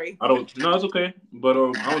confused. Sorry. No, it's okay. But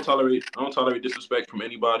I don't tolerate disrespect from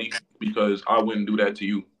anybody because I wouldn't do that to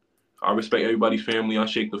you. I respect everybody's family. I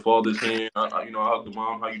shake the father's hand. I hug the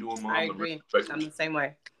mom. How you doing, mom? I agree. I'm the same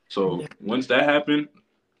way. So once that happened,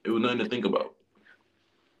 it was nothing to think about.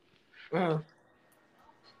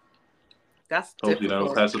 That's hopefully difficult.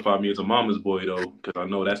 That'll classify me as a mama's boy though, because I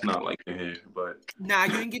know that's not like in here. But nah,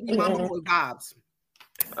 you ain't getting me mama boy vibes.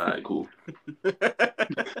 All right, cool. What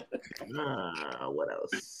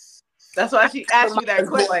else? That's why she asked you that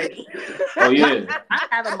question. Oh yeah. I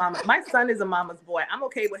have a mama. My son is a mama's boy. I'm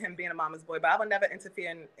okay with him being a mama's boy, but I would never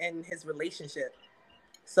interfere in his relationship.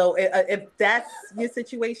 So if that's your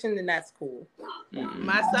situation, then that's cool.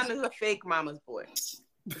 My son is a fake mama's boy.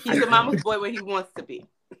 He's a mama's boy when he wants to be.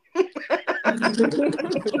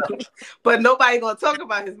 But nobody gonna talk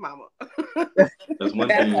about his mama. That's one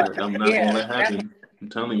thing I'm not gonna let happen. I'm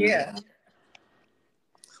telling you. Yeah.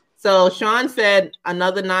 So Sean said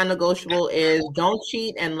another non-negotiable is don't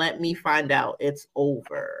cheat and let me find out. It's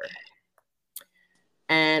over.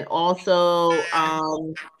 And also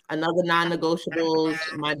another non-negotiable is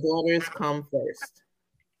my daughters come first.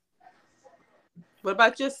 What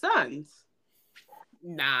about your sons?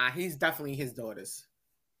 Nah, he's definitely his daughters.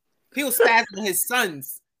 He'll spaz with his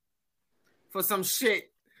sons for some shit.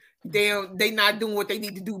 They not doing what they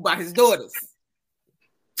need to do by his daughters.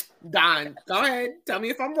 Don, go ahead. Tell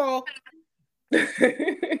me if I'm wrong.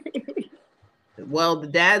 Well, the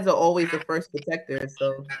dads are always the first protector,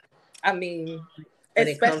 so I mean,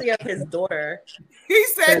 especially of his daughter. He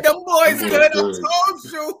said the boy's good. I told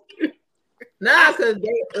you. Nah, because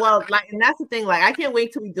and that's the thing. Like, I can't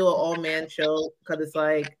wait till we do an all-man show because it's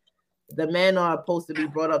like the men are supposed to be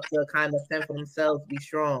brought up to kind of fend for themselves, be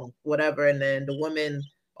strong, whatever, and then the women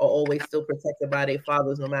are always still protected by their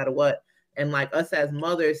fathers no matter what. And like us as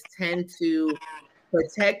mothers tend to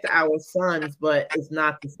protect our sons, but it's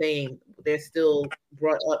not the same. They're still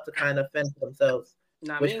brought up to kind of fend for themselves,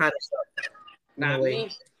 which kind of sucks. Not me.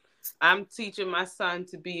 I'm teaching my son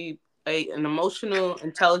to be an emotional,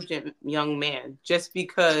 intelligent young man just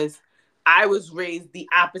because I was raised the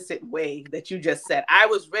opposite way that you just said. I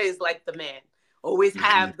was raised like the man. Always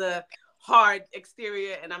have the hard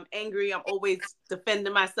exterior and I'm angry. I'm always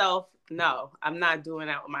defending myself. No, I'm not doing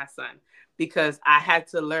that with my son because I had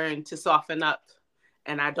to learn to soften up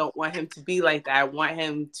and I don't want him to be like that. I want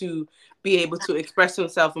him to be able to express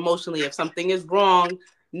himself emotionally. If something is wrong,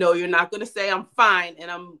 no, you're not going to say I'm fine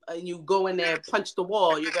and you go in there, punch the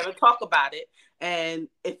wall. You're going to talk about it. And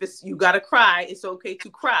if you got to cry, it's okay to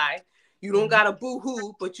cry. You don't got to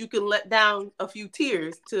boo-hoo, but you can let down a few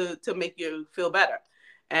tears to make you feel better.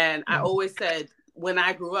 And I always said, when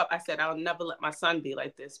I grew up, I said, I'll never let my son be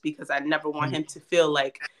like this because I never want him to feel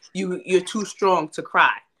like you're too strong to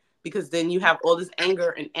cry because then you have all this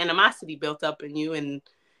anger and animosity built up in you and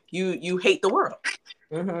you hate the world.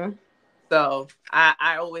 Mm-hmm. So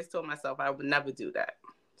I always told myself I would never do that.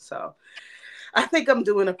 So I think I'm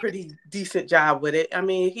doing a pretty decent job with it. I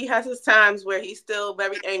mean, he has his times where he's still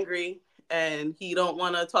very angry and he don't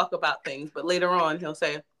want to talk about things. But later on, he'll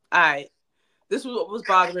say, all right, this was what was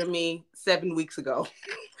bothering me 7 weeks ago.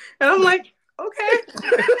 And I'm like, okay,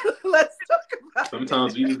 let's talk about it.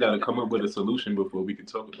 Sometimes we just got to come up with a solution before we can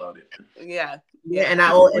talk about it. Yeah. Yeah, and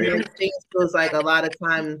then things feels like a lot of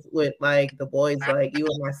times with like the boys, like you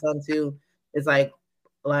and my son too, it's like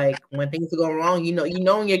when things are going wrong, you know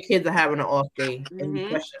when your kids are having an off day and you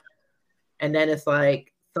question them. And then it's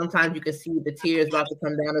like sometimes you can see the tears about to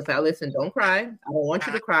come down and say, listen, don't cry. I don't want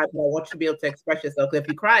you to cry, but I want you to be able to express yourself. Because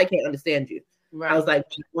if you cry, I can't understand you. Right. I was like,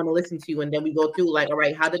 I want to listen to you. And then we go through like, all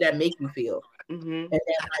right, how did that make you feel? And then,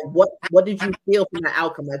 like, what did you feel from the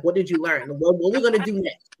outcome? Like, what did you learn? What we're gonna do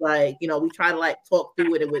next? Like, you know, we try to like talk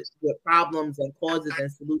through it with problems and causes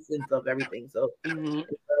and solutions of everything. So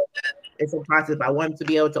it's a process. I want to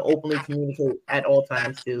be able to openly communicate at all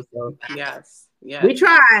times too. So yes, we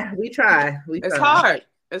try. It's hard.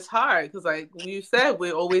 It's hard because, like you said,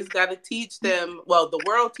 we always got to teach them. Well, the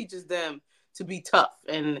world teaches them to be tough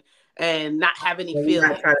and not have any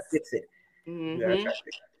feelings. Try to fix it.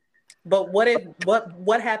 But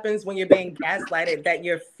what happens when you're being gaslighted that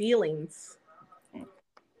your feelings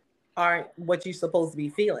aren't what you're supposed to be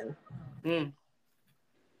feeling? Go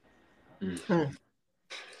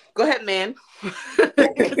ahead, man.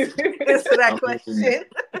 Answer that question.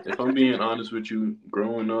 If I'm being honest with you,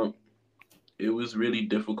 growing up, it was really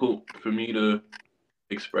difficult for me to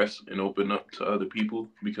express and open up to other people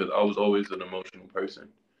because I was always an emotional person.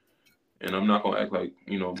 And I'm not gonna act like,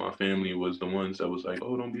 you know, my family was the ones that was like,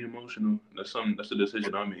 oh, don't be emotional. That's a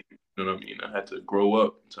decision I made. You know what I mean? I had to grow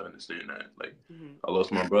up to understand that. Like, I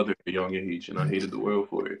lost my brother at a young age, and I hated the world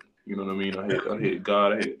for it. You know what I mean? I hated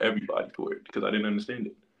God. I hated everybody for it because I didn't understand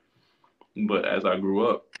it. But as I grew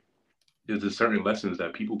up, there's just certain lessons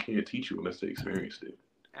that people can't teach you unless they experienced it.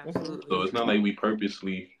 Absolutely. So it's not like we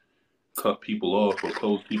purposely cut people off or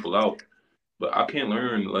close people out. But I can't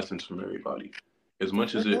learn lessons from everybody. As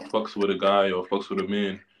much as it fucks with a guy or fucks with a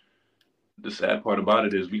man, the sad part about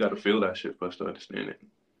it is we got to feel that shit for us to understand it.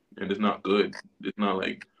 And it's not good. It's not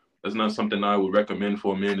like, that's not something I would recommend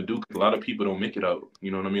for a man to do because a lot of people don't make it out.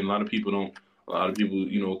 You know what I mean? A lot of people,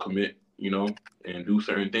 you know, commit, you know, and do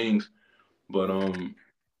certain things. But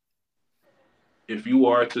if you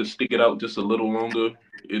are to stick it out just a little longer,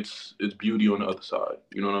 it's beauty on the other side.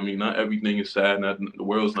 You know what I mean? Not everything is sad. The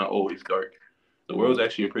world's not always dark. The world's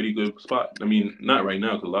actually a pretty good spot. I mean, not right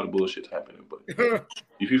now because a lot of bullshit's happening. But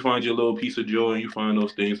if you find your little piece of joy and you find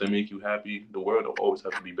those things that make you happy, the world don't always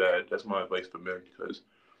have to be bad. That's my advice for men because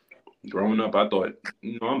growing up, I thought,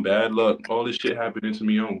 you know, I'm bad luck. All this shit happening to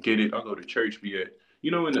me, I don't get it. I go to church,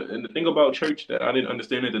 you know, and the thing about church that I didn't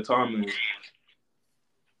understand at the time is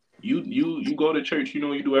you go to church, you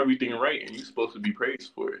know, you do everything right, and you're supposed to be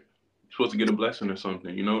praised for it. You're supposed to get a blessing or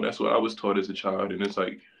something, you know. That's what I was taught as a child, and it's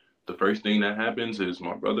like the first thing that happens is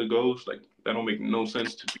my brother goes. Like that don't make no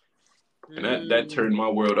sense to me, and that turned my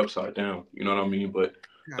world upside down. You know what I mean? But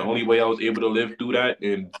the only way I was able to live through that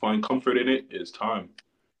and find comfort in it is time.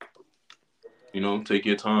 You know, take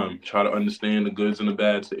your time, try to understand the goods and the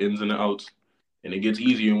bads, the ins and the outs, and it gets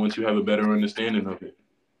easier once you have a better understanding of it.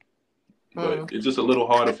 But it's just a little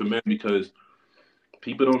harder for men because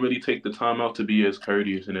people don't really take the time out to be as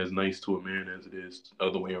courteous and as nice to a man as it is the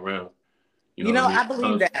other way around. You know I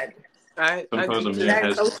believe that. Sometimes a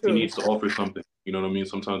man he needs to offer something. You know what I mean?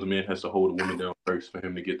 Sometimes a man has to hold a woman down first for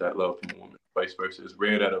him to get that love from a woman. Vice versa. It's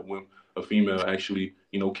rare that a female actually,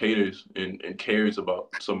 you know, caters and cares about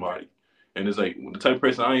somebody. And it's like the type of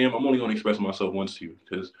person I am, I'm only going to express myself once to you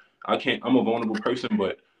because I'm a vulnerable person,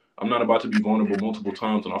 but I'm not about to be vulnerable multiple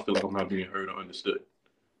times and I feel like I'm not being heard or understood.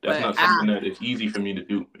 That's not something that is easy for me to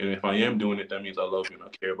do. And if I am doing it, that means I love you and I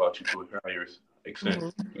care about you to a higher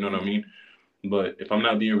extent. You know what I mean? But if I'm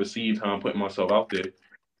not being received how I'm putting myself out there,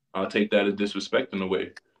 I'll take that as disrespect in a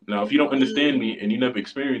way. Now, if you don't understand me and you never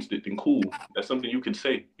experienced it, then cool. That's something you can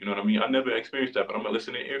say. You know what I mean? I never experienced that, but I'm a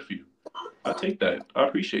listening ear for you. I take that. I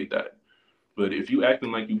appreciate that. But if you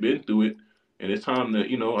acting like you've been through it and it's time to,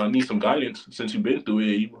 you know, I need some guidance since you've been through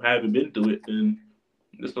it, you haven't been through it, then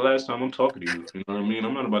this is the last time I'm talking to you. You know what I mean?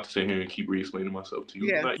 I'm not about to sit here and keep re-explaining myself to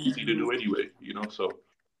you. It's not easy to do anyway, you know? So,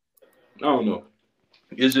 I don't know.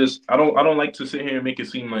 It's just I don't like to sit here and make it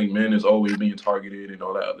seem like men is always being targeted and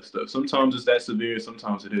all that other stuff. Sometimes it's that severe,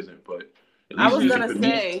 sometimes it isn't. But I was gonna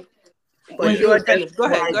say, go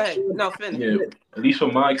ahead. No, finish. Yeah, at least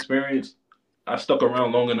from my experience, I stuck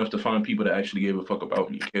around long enough to find people that actually gave a fuck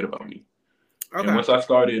about me and cared about me. Okay. And once I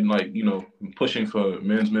started, like, you know, pushing for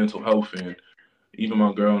men's mental health and even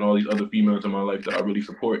my girl and all these other females in my life that I really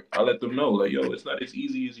support, I let them know, like, yo, it's not as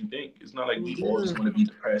easy as you think. It's not like we all just want to be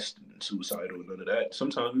depressed and suicidal and none of that.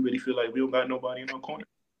 Sometimes we really feel like we don't got nobody in our corner.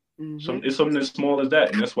 It's something as small as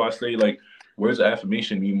that. And that's why I say, like, words of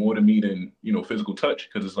affirmation mean more to me than, you know, physical touch.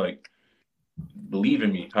 Because it's like, believe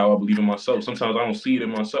in me, how I believe in myself. Sometimes I don't see it in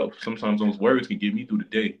myself. Sometimes those words can get me through the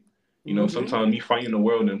day. You know, sometimes me fighting the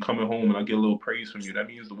world and coming home and I get a little praise from you, that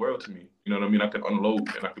means the world to me. You know what I mean? I can unload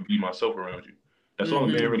and I can be myself around you. That's all a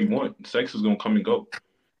man really wants. Sex is going to come and go.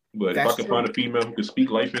 But if I can find a female who can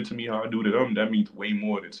speak life into me how I do to them, that means way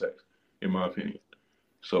more than sex, in my opinion.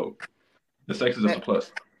 So the sex is just a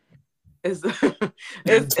plus.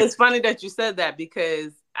 It's funny that you said that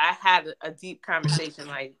because I had a deep conversation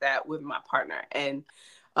like that with my partner. And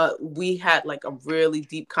we had like a really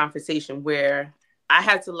deep conversation where I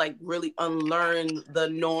had to like really unlearn the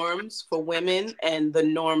norms for women and the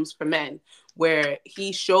norms for men, where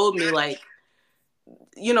he showed me like,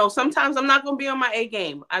 you know, sometimes I'm not going to be on my A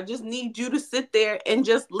game. I just need you to sit there and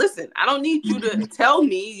just listen. I don't need you to tell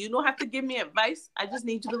me. You don't have to give me advice. I just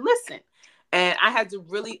need you to listen. And I had to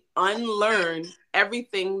really unlearn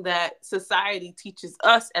everything that society teaches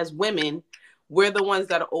us as women. We're the ones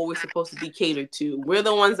that are always supposed to be catered to. We're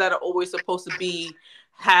the ones that are always supposed to be,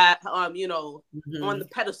 you know, on the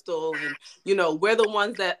pedestal. And, you know, we're the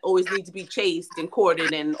ones that always need to be chased and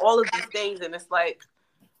courted and all of these things. And it's like,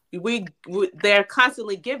 they're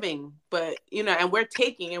constantly giving, but, you know, and we're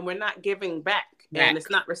taking and we're not giving back. And it's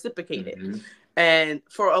not reciprocated. And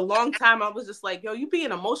for a long time, I was just like, yo, you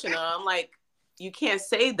being emotional. I'm like, you can't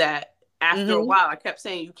say that. After a while, I kept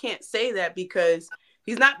saying, you can't say that because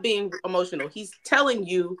he's not being emotional. He's telling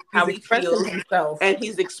you how he feels himself. And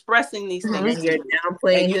he's expressing these things. And you're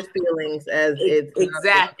downplaying his feelings as it's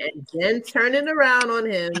exactly. And then turning around on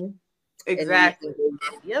him. Exactly.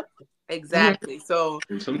 Yep. Exactly. So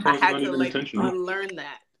I had to like unlearn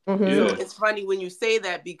that. So it's funny when you say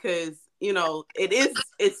that because, you know,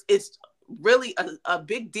 it's really a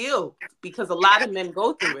big deal because a lot of men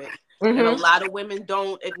go through it and a lot of women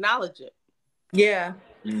don't acknowledge it. Yeah.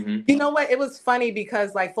 You know what? It was funny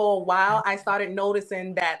because like for a while I started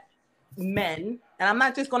noticing that men, and I'm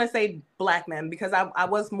not just going to say black men because I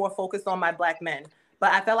was more focused on my black men,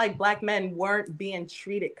 but I felt like black men weren't being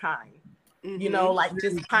treated kind, you know, like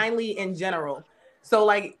just kindly in general. So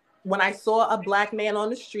like when I saw a black man on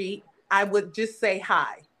the street, I would just say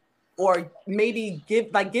hi or maybe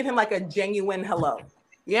give him like a genuine hello.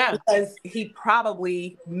 Yeah. Because he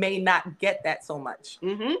probably may not get that so much.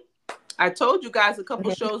 I told you guys a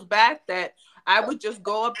couple shows back that I would just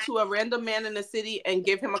go up to a random man in the city and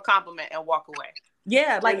give him a compliment and walk away.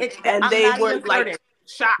 Yeah, like and they were like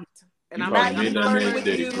shocked. And I'm like,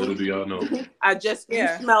 little do y'all know. I just you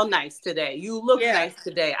smell nice today. You look nice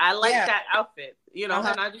today. I like that outfit. You know,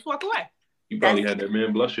 and I just walk away. You probably had that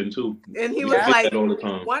man blushing too. And he was like, all the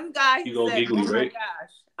time. One guy he said, giggly, "Oh my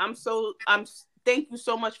gosh, I'm thank you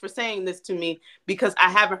so much for saying this to me because I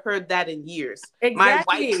haven't heard that in years." Exactly. My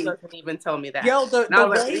wife doesn't even tell me that. Yo,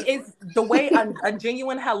 the way a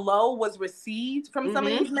genuine hello was received from some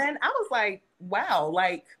of these men, I was like, wow,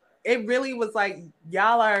 like it really was like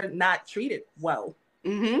y'all are not treated well.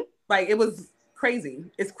 Like it was crazy.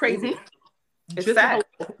 It's crazy. It's just sad,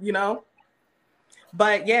 you know.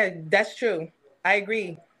 But yeah, that's true. I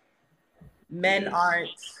agree. Men aren't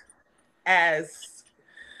as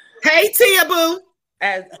Tia Boo.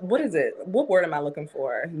 As what is it? What word am I looking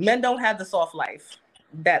for? Men don't have the soft life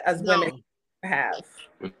that us women have.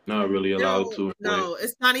 We're not really allowed to. No,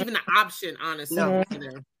 it's not even an option, honestly.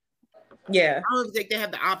 Yeah. I don't think they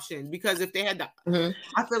have the option because if they had the,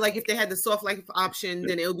 I feel like if they had the soft life option,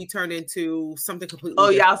 then it'll be turned into something completely. Oh,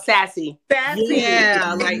 y'all sassy.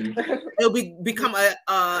 Yeah, like it'll become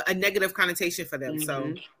a negative connotation for them.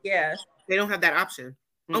 So yeah, they don't have that option,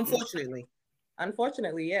 unfortunately.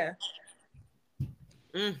 Unfortunately, yeah.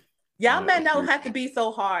 Y'all men don't have to be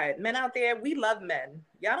so hard. Men out there, we love men.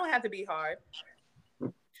 Y'all don't have to be hard.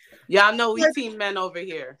 Y'all know we team men over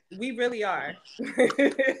here. We really are.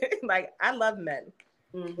 Like, I love men.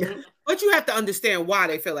 But you have to understand why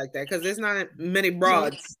they feel like that, because there's not many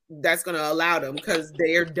broads that's going to allow them, because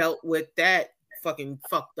they're dealt with that fucking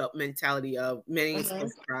fucked up mentality of men ain't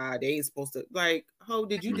supposed to cry. They ain't supposed to, like, oh,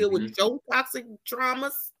 did you deal with your toxic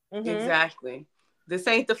traumas? Exactly. This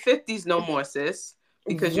ain't the 50s no more, sis.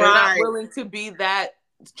 Because you're not willing to be that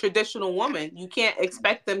traditional woman. You can't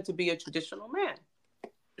expect them to be a traditional man.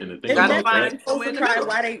 And the thing about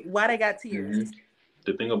that, why they got tears.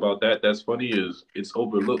 The thing about that's funny is it's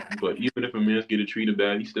overlooked. But even if a man's getting treated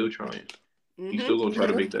bad, he's still trying. He's still gonna try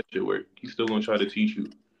to make that shit work. He's still gonna try to teach you.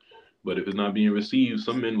 But if it's not being received,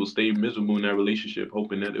 some men will stay miserable in that relationship,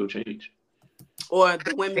 hoping that it'll change. Or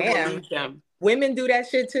the women will leave them. Women do that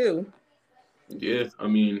shit too. Yeah, I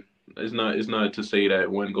mean, it's not to say that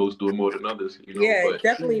one goes through it more than others. You know, yeah, but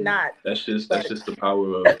definitely not. That's just the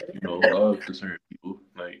power of love to certain people.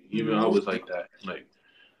 Like even I was like that. Like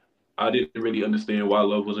I didn't really understand why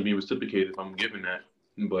love wasn't being reciprocated if I'm giving that.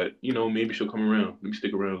 But maybe she'll come around. Let me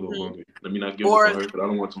stick around a little longer. Let me not give up on her, but I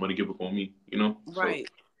don't want somebody to give up on me. Right.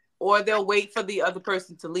 So. Or they'll wait for the other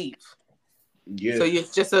person to leave. Yeah. So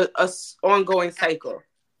it's just a ongoing cycle.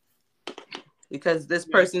 Because this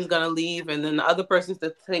person's gonna leave, and then the other person's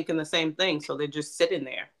thinking the same thing, so they're just sitting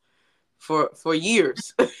there for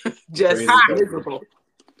years, just miserable.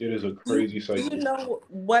 It is a crazy cycle. Do you know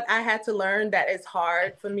what I had to learn that is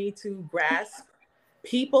hard for me to grasp?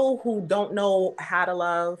 people who don't know how to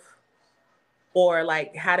love or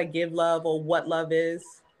like how to give love or what love is.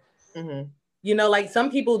 Mm-hmm. You know, like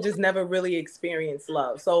some people just never really experience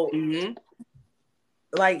love. So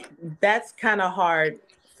like that's kind of hard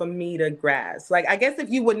for me to grasp. Like I guess if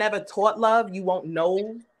you were never taught love, you won't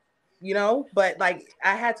know, you know, but like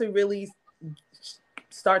I had to really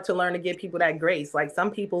start to learn to give people that grace. Like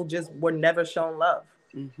some people just were never shown love.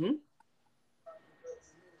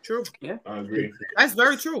 True. Yeah, I agree. That's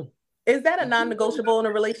very true. Is that a non-negotiable in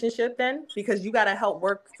a relationship then? Because you got to help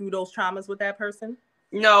work through those traumas with that person?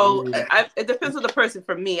 No, it depends on the person.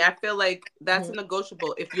 For me, I feel like that's a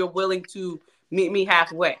negotiable if you're willing to meet me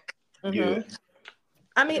halfway. Yeah.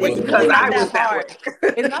 I mean, Well, it's because really I not was that hard.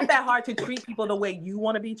 It's not that hard to treat people the way you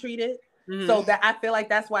want to be treated. So that I feel like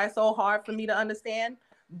that's why it's so hard for me to understand.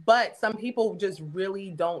 But some people just really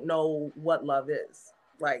don't know what love is.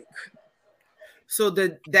 Like, so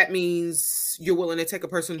that means you're willing to take a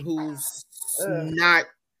person who's not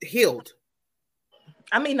healed.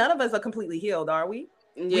 I mean, none of us are completely healed, are we?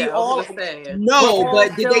 Yeah, we all say. No,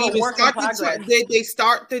 but did they even start did they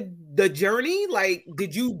start the journey? Like,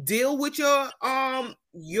 did you deal with your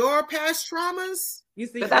past traumas? You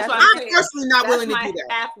see, that's why I'm personally not willing to do that.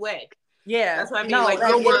 Halfway. Yeah, that's what I mean. No, like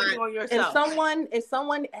you're working on yourself. If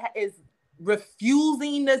someone is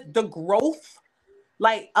refusing the growth,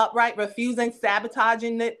 like upright refusing,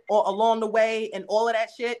 sabotaging it or along the way and all of that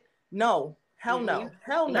shit, no. Hell no.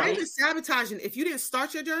 Hell no. Not even sabotaging. If you didn't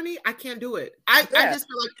start your journey, I can't do it. I just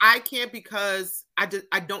feel like I can't because I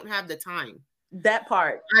don't have the time. That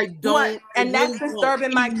part. I don't. And that's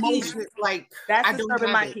disturbing my peace. Like that's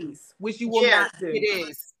disturbing my peace, which you will not do. It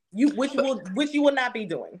is. Which you will not be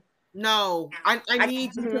doing. No, I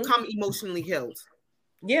need you to come emotionally healed.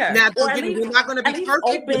 Yeah. Now, we're not going to be perfect,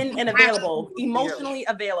 open and available, emotionally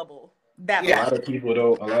available. That a lot of people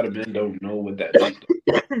don't. A lot of men don't know what that is.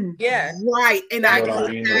 Yeah. Right. And I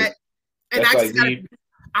mean? that. And that's I like just gotta be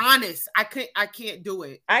honest. I can't do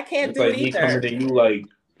it. I can't do like it me either. Coming to you like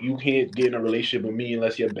you can't get in a relationship with me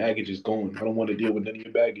unless your baggage is gone. I don't want to deal with any of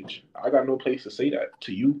your baggage. I got no place to say that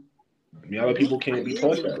to you. I mean, a lot of people can't be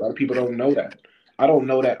taught that. A lot of people don't know that. I don't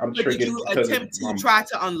know that I'm triggered. Did you attempt to try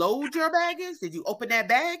to unload your baggage? Did you open that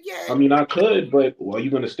bag yet? I mean, I could, but are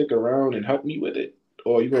you going to stick around and help me with it?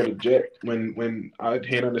 Or are you going to jet when I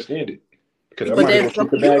can't understand it? Because I might as well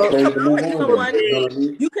keep the bag closed and move on. You know what I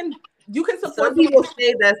mean? You can support. Some people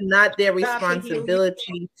say that's not their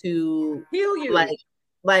responsibility to heal you,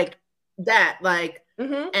 like that. Like,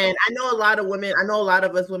 and I know a lot of women. I know a lot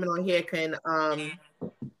of us women on here can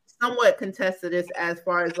somewhat contest to this. As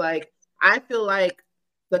far as like, I feel like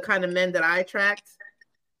the kind of men that I attract,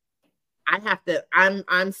 I have to.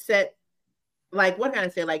 I'm set. Like, what can I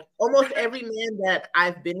say? Like, almost every man that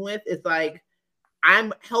I've been with is like,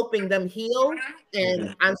 I'm helping them heal,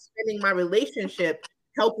 and I'm spending my relationship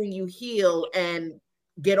helping you heal and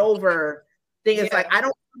get over things. It's like I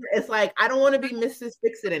don't want to be Mrs.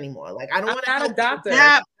 Fix-It anymore. Like, I don't want to help a doctor.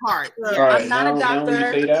 That part. I'm not a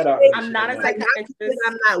doctor. I'm not a psychiatrist.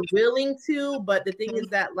 I'm not willing to, but the thing is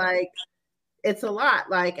that like it's a lot.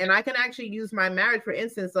 Like, and I can actually use my marriage for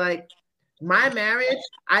instance. Like, my marriage,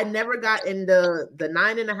 I never got in the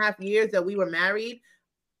 9.5 years that we were married.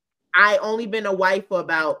 I only been a wife for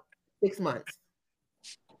about 6 months.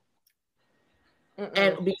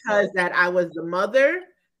 And because that I was the mother,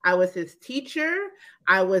 I was his teacher,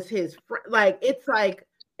 I was his like, it's like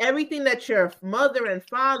everything that your mother and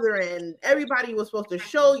father and everybody was supposed to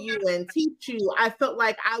show you and teach you. I felt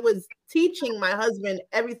like I was teaching my husband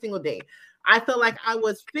every single day. I felt like I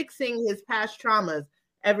was fixing his past traumas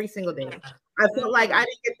every single day. I felt like I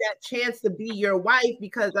didn't get that chance to be your wife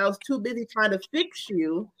because I was too busy trying to fix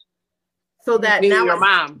you. So that now your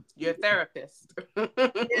mom, your therapist.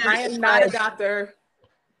 I am not a doctor.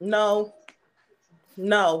 No.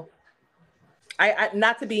 I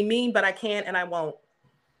not to be mean, but I can't and I won't.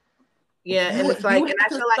 Yeah, and it's like, and I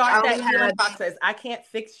feel like that process. I can't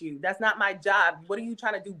fix you. That's not my job. What are you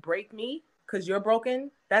trying to do? Break me because you're broken?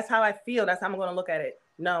 That's how I feel. That's how I'm going to look at it.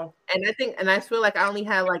 No. And I think, and I feel like I only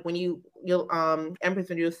had like when you'll Empress,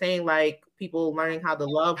 when you were saying like people learning how to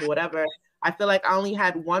love or whatever, I feel like I only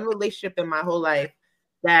had one relationship in my whole life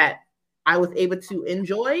that I was able to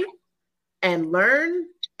enjoy and learn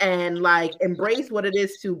and like embrace what it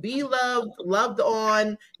is to be loved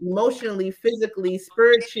on emotionally, physically,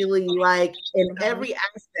 spiritually, like in every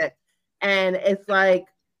aspect. And it's like,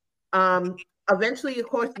 eventually, of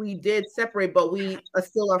course, we did separate, but we are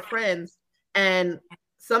still our friends. And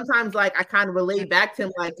sometimes like I kind of relate back to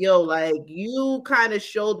him like, yo, like you kind of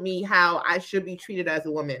showed me how I should be treated as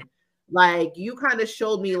a woman. Like you kind of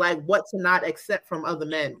showed me like what to not accept from other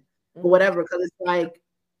men. or whatever. Because it's like,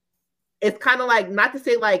 it's kind of like, not to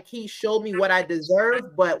say like he showed me what I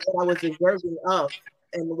deserve, but what I was deserving of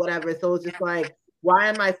and whatever. So it's just like, why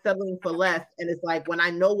am I settling for less? And it's like, when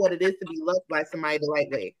I know what it is to be loved by somebody the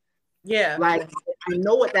right way. Yeah. Like, I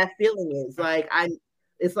know what that feeling is. Like,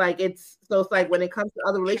 it's like when it comes to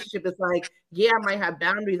other relationships, it's like, yeah, I might have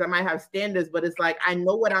boundaries, I might have standards, but it's like, I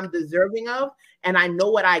know what I'm deserving of, and I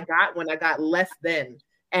know what I got when I got less than.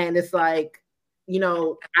 And it's like, you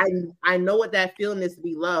know, I know what that feeling is to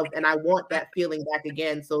be loved, and I want that feeling back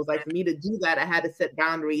again. So it's like, for me to do that, I had to set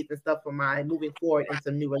boundaries and stuff for my moving forward in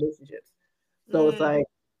some new relationships. So it's like,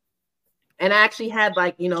 and I actually had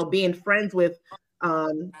like, you know, being friends with,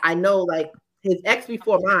 I know like his ex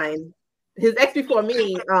before me,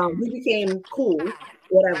 we became cool,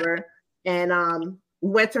 whatever. And we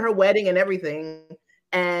went to her wedding and everything.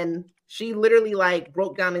 And she literally like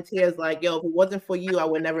broke down in tears, like, yo, if it wasn't for you, I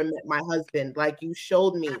would never met my husband. Like, you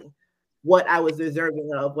showed me what I was deserving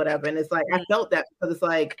of, whatever. And it's like, I felt that because it's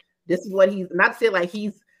like, this is what he's, not to say like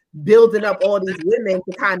he's building up all these women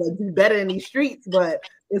to kind of do better in these streets, but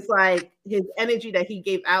it's like his energy that he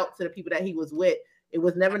gave out to the people that he was with, it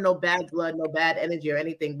was never no bad blood, no bad energy or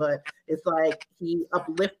anything, but it's like he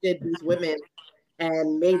uplifted these women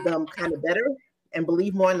and made them kind of better and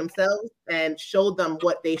believe more in themselves and showed them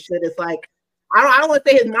what they should. It's like, I don't want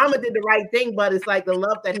to say his mama did the right thing, but it's like the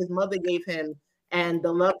love that his mother gave him and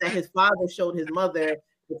the love that his father showed his mother,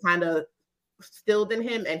 it kind of stilled in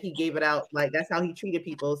him, and he gave it out. Like, that's how he treated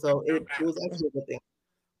people. So it was actually a good thing.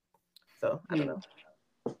 So I don't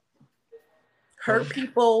know. Hurt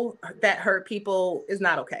people that hurt people is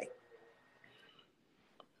not okay.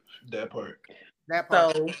 That part.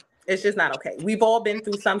 So it's just not okay. We've all been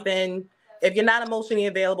through something. If you're not emotionally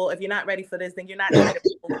available, if you're not ready for this, then you're not ready for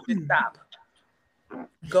people. Just stop.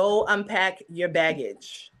 Go unpack your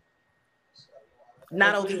baggage.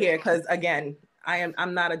 Not over here, because again,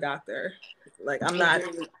 I'm not a doctor. Like, I'm not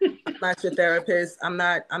your therapist. I'm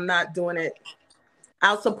not doing it.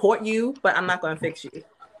 I'll support you, but I'm not going to fix you.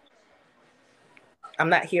 I'm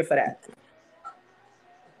not here for that.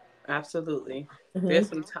 Absolutely. There's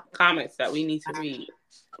some comments that we need to read.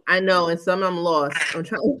 I know, and some I'm lost. I'm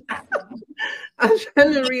trying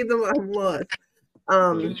to read them. I'm lost.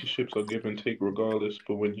 Relationships are give and take regardless,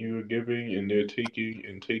 but when you're giving and they're taking,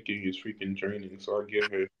 and taking is freaking draining. So I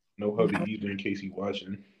give her no hubby either in case he's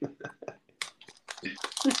watching.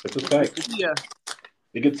 It's a fact. Yeah.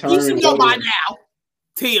 It gets You should tiring. know by now,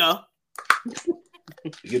 Tia.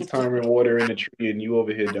 It gets tiring water in the tree, and you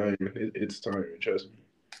over here dying. It's tiring. Trust me.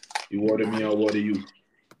 You water me, I'll water you.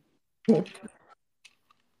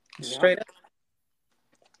 Straight up.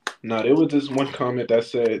 No, there was this one comment that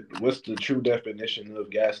said, "What's the true definition of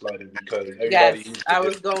gaslighting?" Because everybody. Yes, I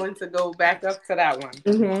was going to go back up to that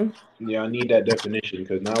one. Yeah, I need that definition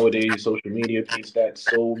because nowadays social media paints that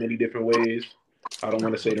so many different ways. I don't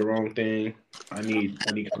want to say the wrong thing. I need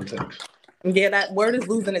context. Yeah, that word is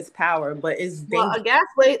losing its power, but it's dangerous.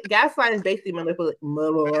 Well, gaslight is basically manipulation.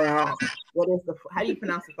 What is how do you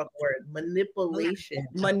pronounce the fucking word? Manipulation.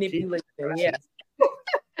 Manipulation. Yeah.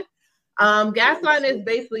 Gaslighting is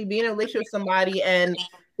basically being in a relationship with somebody and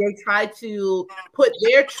they try to put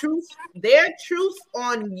their truth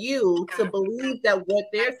on you to believe that what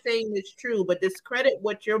they're saying is true, but discredit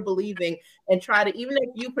what you're believing and try to, even if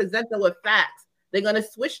you present them with facts, they're going to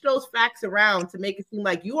switch those facts around to make it seem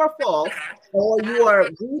like you are false or you are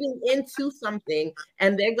reading into something,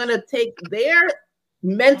 and they're going to take their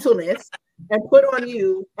mentalness and put on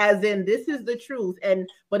you as in this is the truth.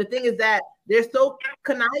 But the thing is that they're so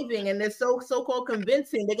conniving and they're so-called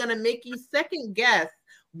convincing, they're going to make you second guess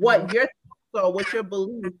what your thoughts are, what your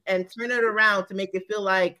belief, and turn it around to make it feel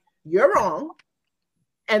like you're wrong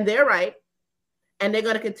and they're right. And they're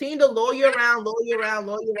going to continue to lure you around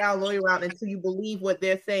until you believe what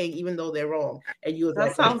they're saying, even though they're wrong. And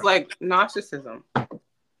that sounds like narcissism.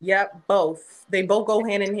 Yep, both. They both go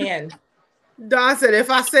hand in hand. Don said,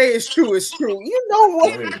 if I say it's true, it's true. You know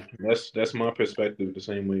what? Right. That's my perspective, the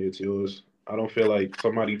same way it's yours. I don't feel like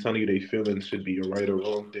somebody telling you they feelings should be a right or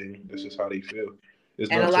wrong thing. This is how they feel.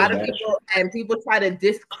 It's and a lot of people try to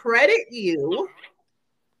discredit you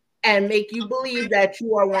and make you believe that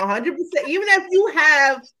you are 100%, even if you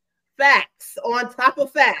have facts on top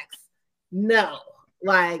of facts. No,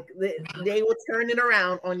 like they will turn it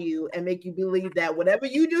around on you and make you believe that whatever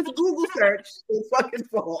you just Google search is fucking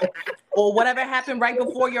false, or whatever happened right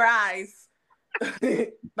before your eyes.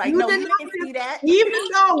 Like, no, you didn't see that. Even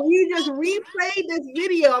though we just replayed this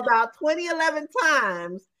video about 20-11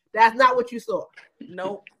 times, that's not what you saw.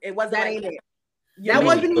 Nope, it wasn't. That like ain't it. That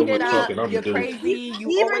wasn't even you're crazy. You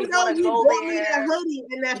even always though you go bought me there. that hoodie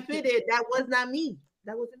and that fitted, that was not me.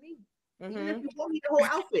 That wasn't me. Even if you bought me the whole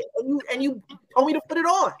outfit and you told me to put it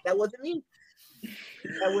on, that wasn't me.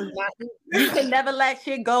 That was not me. You can never let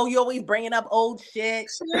shit go. You always bringing up old shit.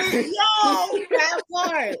 Yo, that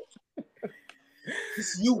part.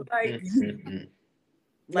 It's you.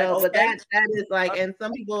 No, but that is like, and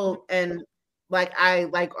some people, and like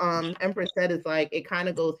Empress said, it's like it kind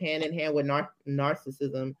of goes hand in hand with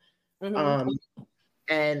narcissism.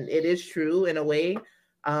 And it is true in a way.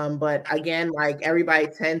 But again, like everybody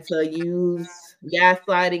tends to use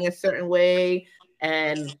gaslighting a certain way.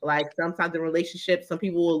 And like sometimes in relationships, some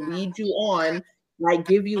people will lead you on, like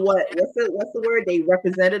give you what's the word? They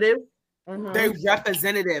representative. They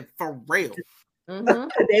representative for real.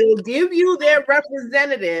 They will give you their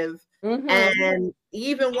representative. And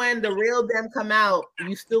even when the real them come out,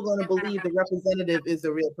 you still gonna believe the representative is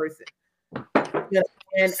the real person. You know,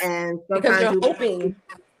 and sometimes because you're hoping.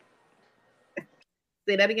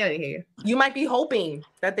 Say that again here. You might be hoping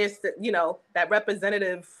that there's, that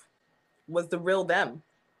representative was the real them.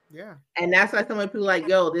 Yeah. And that's why some people like,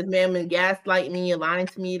 yo, this man been gaslighting me, lying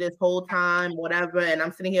to me this whole time, whatever. And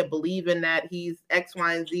I'm sitting here believing that he's X,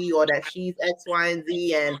 Y, and Z, or that she's X, Y, and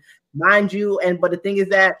Z. And mind you, but the thing is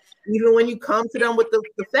that even when you come to them with the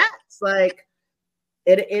facts, like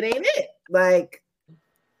it ain't it. Like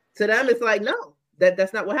to them, it's like, no,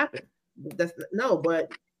 that's not what happened.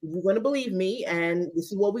 But you're gonna believe me, and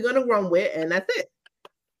this is what we're gonna run with, and that's it.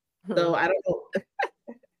 So I don't know.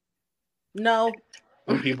 No.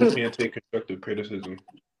 Some people can't take constructive criticism.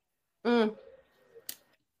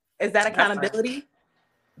 Is that accountability?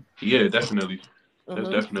 Yeah, definitely. That's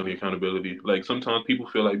definitely accountability. Like sometimes people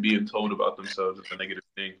feel like being told about themselves is a negative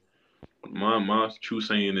thing. My true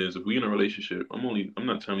saying is, if we in a relationship, I'm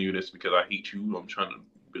not telling you this because I hate you. I'm trying to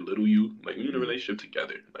belittle you. Like we in a relationship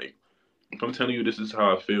together. Like if I'm telling you this is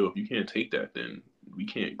how I feel, if you can't take that, then we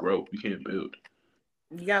can't grow. We can't build.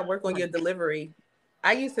 You gotta work on your delivery.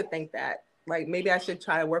 I used to think that. Like maybe I should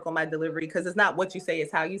try to work on my delivery because it's not what you say,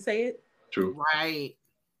 it's how you say it. True. Right.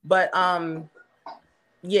 But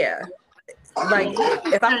yeah. Like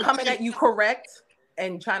if I'm coming at you correct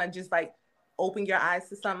and trying to just like open your eyes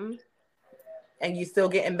to something and you still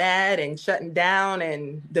getting mad and shutting down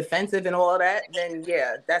and defensive and all of that, then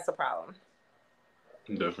yeah, that's a problem.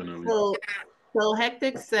 Definitely. So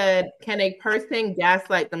Hectic said, can a person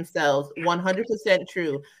gaslight themselves? 100%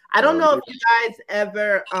 true. I don't know if you guys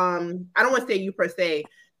ever, I don't want to say you per se.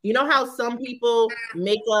 You know how some people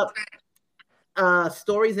make up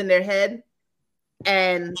stories in their head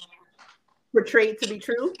and portray it to be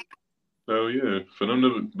true? Oh yeah. For them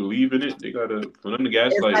to believe in it, for them to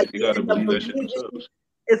gaslight it, they gotta believe that shit themselves.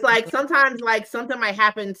 It's like sometimes like something might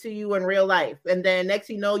happen to you in real life. And then next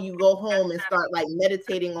you know, you go home and start like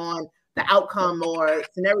meditating on the outcome or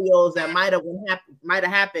scenarios that might have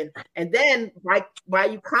happened. And then like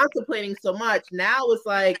while you contemplating so much, now it's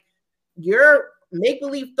like your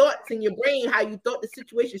make-believe thoughts in your brain, how you thought the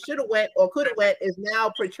situation should have went or could have went, is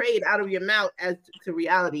now portrayed out of your mouth as to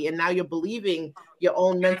reality. And now you're believing your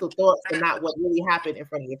own mental thoughts and not what really happened in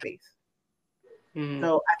front of your face.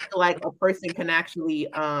 So I feel like a person can actually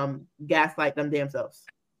gaslight them themselves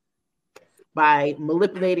by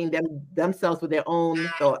manipulating themselves with their own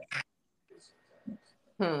thoughts.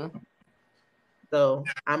 So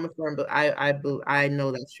I'm a firm, but I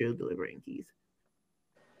know that's true. Delivering keys.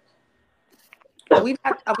 Are we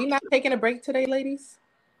not taking a break today, ladies?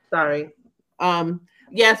 Sorry.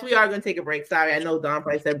 Yes, we are going to take a break. Sorry, I know Don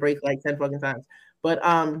probably said break like 10 fucking times, but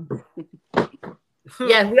yes,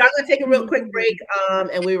 we are going to take a real quick break.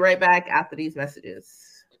 And we'll be right back after these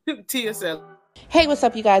messages. TSL. Hey, what's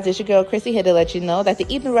up, you guys? It's your girl, Chrissy, here to let you know that the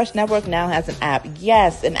Evening Rush Network now has an app.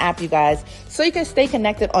 Yes, an app, you guys. So you can stay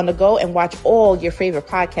connected on the go and watch all your favorite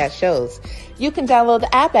podcast shows. You can download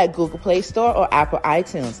the app at Google Play Store or Apple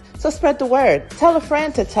iTunes. So spread the word. Tell a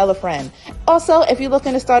friend to tell a friend. Also, if you're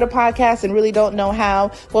looking to start a podcast and really don't know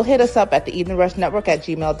how, well, hit us up at the Evening Rush Network at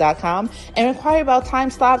gmail.com and inquire about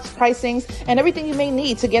time slots, pricings, and everything you may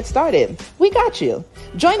need to get started. We got you.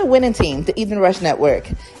 Join the winning team, the Evening Rush Network.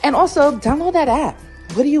 And also, download that app.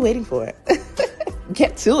 What are you waiting for?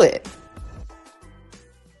 Get to it.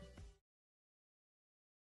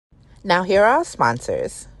 Now, here are our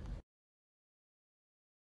sponsors.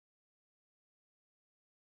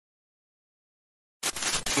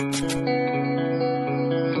 Never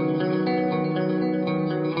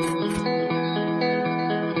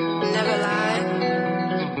lie,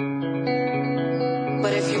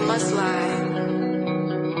 but if you must lie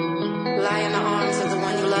in the arms of the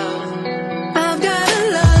one you love. I've got a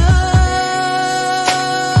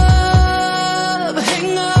love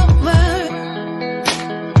hangover,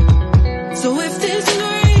 so if this is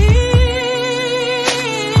real,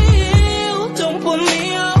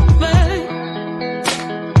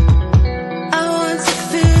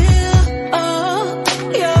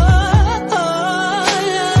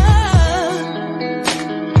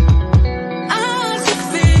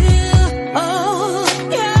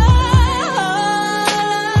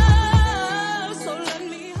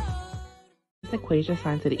 Frazier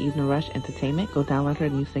signed to the Evening Rush Entertainment. Go download her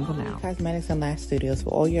new single now. Cosmetics and Lash Studios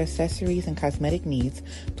for all your accessories and cosmetic needs.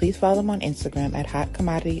 Please follow them on Instagram at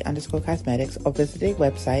hotcommodity_cosmetics or visit their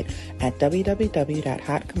website at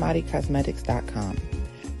www.hotcommodityscosmetics.com.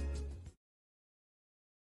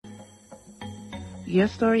 Your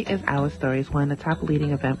Story is Our Story is one of the top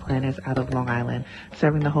leading event planners out of Long Island,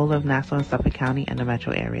 serving the whole of Nassau and Suffolk County and the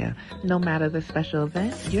metro area. No matter the special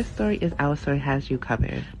event, Your Story is Our Story has you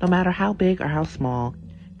covered. No matter how big or how small,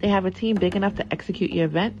 they have a team big enough to execute your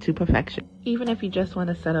event to perfection. Even if you just want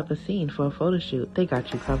to set up a scene for a photo shoot, they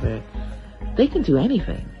got you covered. They can do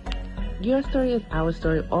anything. Your Story is Our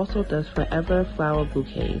Story also does forever flower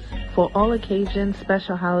bouquets. For all occasions,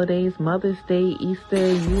 special holidays, Mother's Day,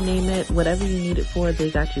 Easter, you name it, whatever you need it for,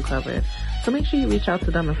 they got you covered. So make sure you reach out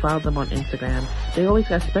to them and follow them on Instagram. They always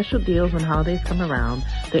got special deals when holidays come around.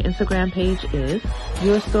 Their Instagram page is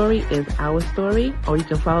Your Story is Our Story, or you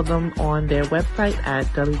can follow them on their website at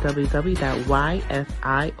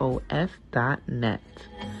www.ysios.net.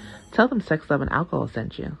 Tell them Sex, Love, and Alcohol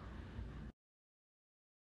sent you.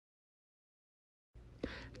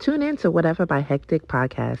 Tune in to Whatever by Hectic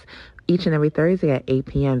podcast each and every Thursday at 8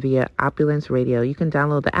 p.m. via Opulence Radio. You can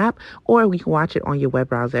download the app or you can watch it on your web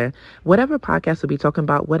browser. Whatever podcast will be talking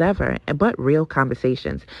about whatever, but real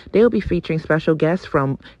conversations. They will be featuring special guests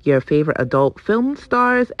from your favorite adult film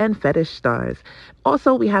stars and fetish stars.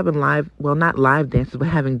 Also, we having not live dances, but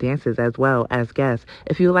having dances as well as guests.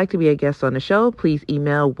 If you would like to be a guest on the show, please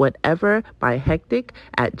email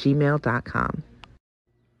whateverbyhectic@gmail.com.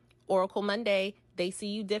 Oracle Monday, they see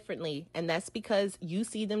you differently, and that's because you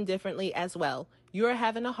see them differently as well. You're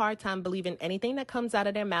having a hard time believing anything that comes out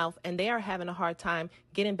of their mouth, and they are having a hard time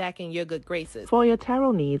getting back in your good graces. For your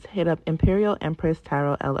tarot needs, hit up Imperial Empress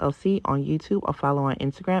Tarot LLC on YouTube or follow on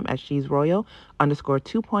Instagram at She's Royal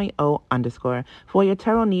 _2.0 _. For your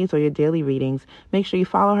tarot needs or your daily readings, make sure you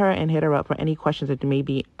follow her and hit her up for any questions that may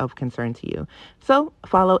be of concern to you. So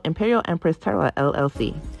follow Imperial Empress Tarot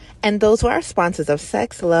LLC. And those were our sponsors of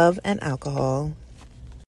Sex, Love, and Alcohol.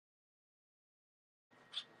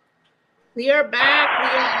 We are back.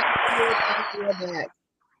 We are back.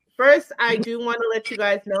 First, I do want to let you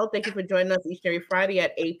guys know, thank you for joining us each and every Friday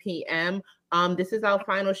at 8 p.m. This is our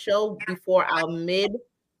final show before our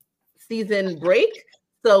mid-season break.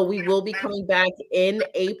 So we will be coming back in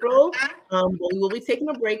April. But we will be taking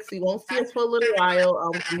a break, so you won't see us for a little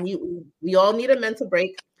while. We all need a mental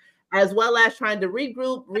break, as well as trying to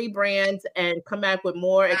regroup, rebrand, and come back with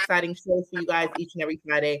more exciting shows for you guys each and every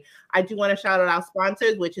Friday. I do want to shout out our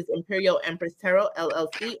sponsors, which is Imperial Empress Tarot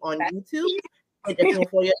LLC on YouTube. And if you're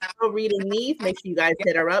for your tarot reading needs, make sure you guys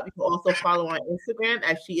hit her up. You can also follow on Instagram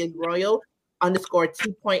as She is Royal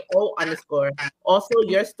 _2.0 _. Also,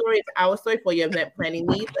 Your Story is Our Story for your event planning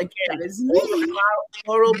needs. Again, there's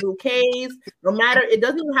floral bouquets. No matter, it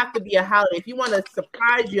doesn't even have to be a holiday. If you want to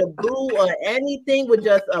surprise your boo or anything with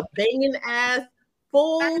just a banging ass,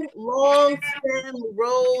 full long stem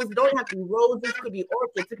rose, don't have to be roses, it could be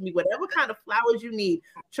orchids, it could be whatever kind of flowers you need.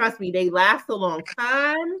 Trust me, they last a long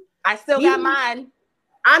time. I still got mine.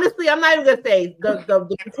 Honestly, I'm not even gonna say the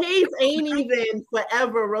bouquets ain't even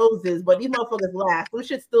forever roses, but these motherfuckers last. This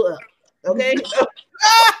shit's still up, okay?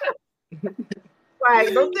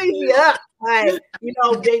 Like, those things be up. Like, you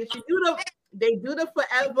know, they do the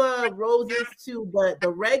forever roses too, but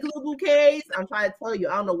the regular bouquets, I'm trying to tell you,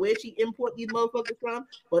 I don't know where she import these motherfuckers from,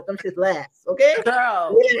 but them shit last, okay?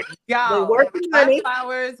 Girl, they worth the money.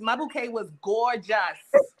 Flowers, my bouquet was gorgeous.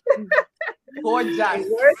 Gorgeous. They're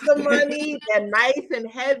worth the money. They're nice and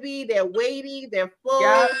heavy. They're weighty. They're full.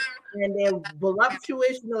 Yep. And they're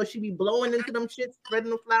voluptuous. You know, she be blowing into them shit, spreading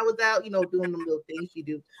the flowers out. You know, doing them little things she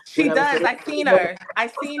do. She does. I seen her.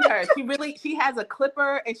 She has a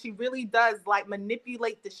clipper, and she really does like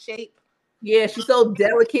manipulate the shape. Yeah, she's so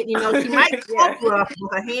delicate. You know, she might talk rough,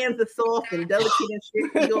 but her hands are soft and delicate and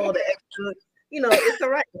shit. She do all the extra. You know, it's all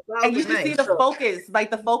right. And you can see the focus, like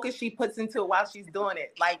the focus she puts into it while she's doing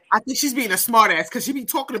it. Like, I think she's being a smart ass because she be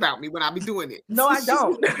talking about me when I be doing it. No, I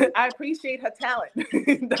don't. I appreciate her talent.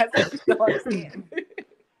 That's what she don't understand.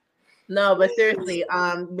 No, but seriously,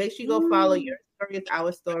 make sure you go follow Your Story is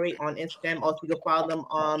Our Story on Instagram. Also, you can follow them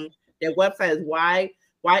on their website is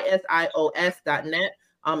ysios.net.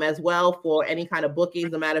 As well for any kind of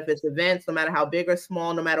bookings, no matter if it's events, no matter how big or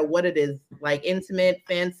small, no matter what it is, like intimate,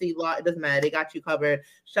 fancy, law, it doesn't matter. They got you covered.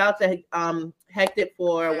 Shout out to Hectic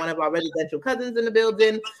for one of our residential cousins in the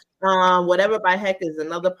building. Whatever by Hectic is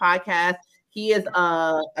another podcast. He is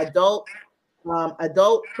a adult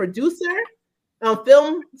producer,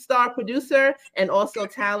 film star producer, and also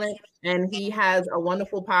talent. And he has a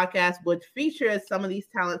wonderful podcast which features some of these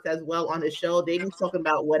talents as well on the show. They be talking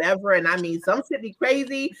about whatever, and I mean, some shit be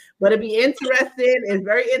crazy, but it be interesting. It's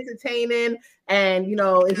very entertaining, and you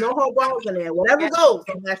know, it's no whole bones in there. Whatever goes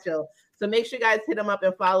on that show. So make sure you guys hit him up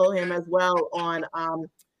and follow him as well on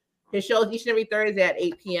his shows each and every Thursday at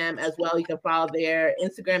 8 p.m. as well. You can follow their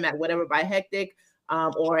Instagram at whatever by Hectic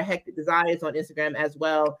or Hectic Desires on Instagram as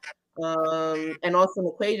well. And also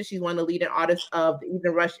Laquasia, she's one of the leading artists of the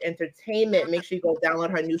Evening Rush Entertainment. Make sure you go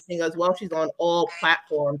download her new single as well. She's on all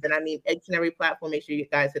platforms, and I mean each and every platform. Make sure you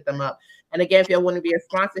guys hit them up. And again, if you want to be a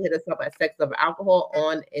sponsor, hit us up at Sex Love Alcohol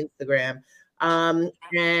on Instagram.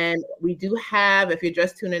 And we do have, if you're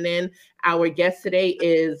just tuning in, our guest today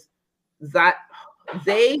is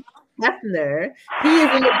Zay Hefner. He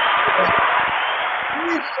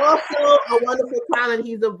is also a wonderful talent.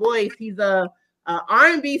 He's a voice. He's a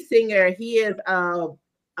R&B singer. He is a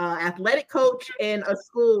athletic coach in a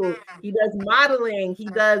school. He does modeling. He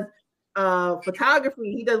does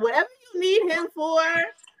photography. He does whatever you need him for,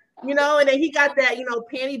 you know. And then he got that, you know,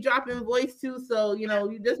 panty dropping voice too. So, you know,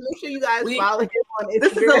 you just make sure you guys follow him on Instagram.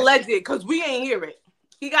 This is alleged because we ain't hear it.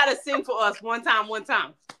 He got to sing for us one time.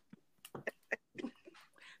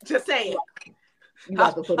 Just saying.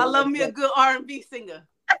 I love me a good R&B singer.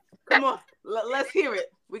 Come on, let's hear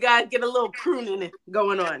it. We gotta get a little pruning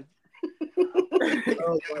going on.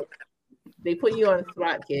 They put you on the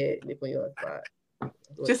spot, kid. They put you on the spot.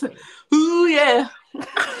 Just, ooh yeah.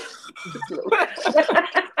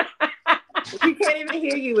 We can't even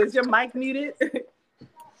hear you. Is your mic muted?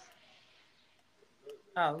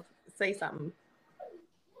 Oh, say something.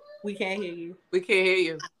 We can't hear you. We can't hear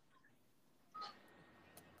you.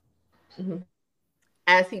 Mm-hmm.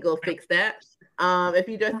 As he go fix that. If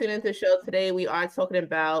you just tuned into the show today, we are talking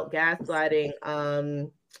about gaslighting.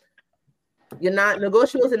 Your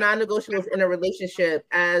non-negotiables and non-negotiables in a relationship,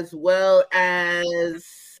 as well as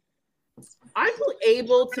are you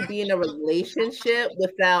able to be in a relationship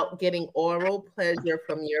without getting oral pleasure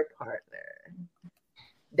from your partner?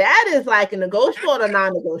 That is like a negotiable or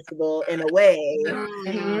non-negotiable in a way.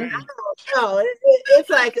 Mm-hmm. I don't know. It's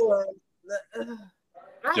like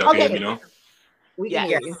y'all can hear me now? We can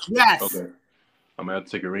hear you. Yes. Okay. I'm gonna have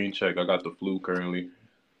to take a rain check. I got the flu currently.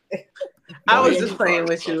 I was just playing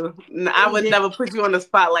with you. I would never put you on the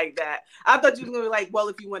spot like that. I thought you were gonna be like, well,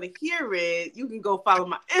 if you want to hear it, you can go follow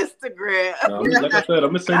my Instagram. No, like I said, I'm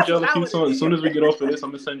gonna send y'all a few songs. As soon as we get off of this,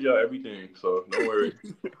 I'm gonna send y'all everything. So don't worry.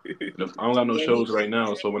 I don't got no shows right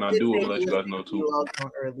now, so when I do, I'll let you guys know too.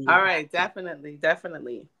 All right, definitely.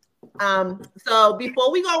 So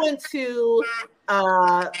before we go into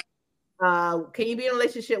can you be in a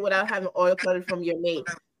relationship without having oil pleasure from your mate?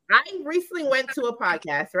 I recently went to a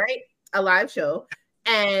podcast, right? A live show.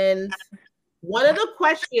 And one of the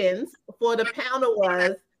questions for the panel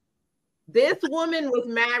was, this woman was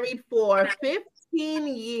married for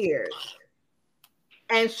 15 years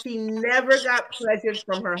and she never got pleasure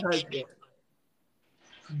from her husband,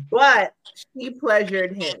 but she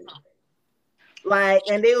pleasured him. Like,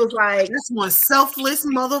 and they was like, this one selfless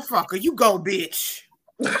motherfucker. You go, bitch.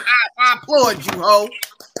 I applaud you, ho.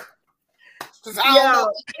 That's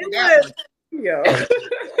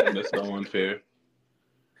so unfair.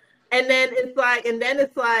 And then it's like,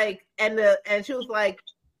 and she was like,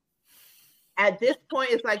 at this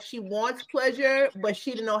point, it's like she wants pleasure, but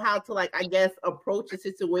she didn't know how to, like, I guess, approach the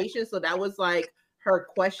situation. So that was like her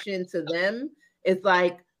question to them. It's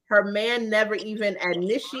like her man never even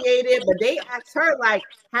initiated, but they asked her, like,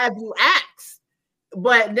 have you asked?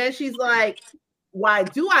 But then she's like, why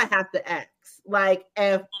do I have to ask? Like,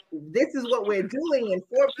 if this is what we're doing in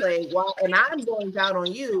foreplay, and I'm going down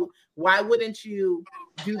on you, why wouldn't you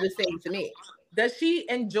do the same to me? Does she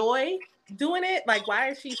enjoy doing it? Like, why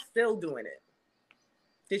is she still doing it?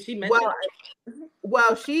 Did she mention?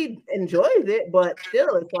 Well, she enjoys it, but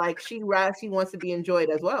still, it's like she wants to be enjoyed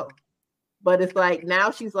as well. But it's like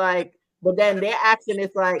now she's like, but then they're asking,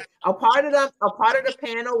 it's like a part of the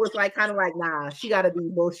panel was like kind of like, nah, she got to be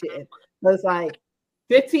bullshitting. But it's like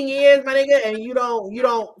 15 years, my nigga, and you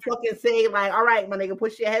don't fucking say like, all right, my nigga,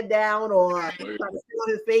 push your head down or try to sit on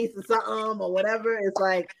his face or something or whatever. It's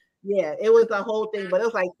like, yeah, it was a whole thing, but it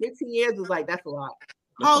was like 15 years was like, that's a lot.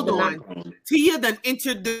 Hold on. Tia then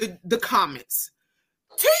entered the comments.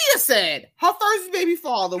 Tia said her first baby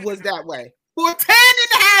father was that way for 10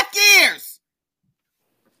 and a half years.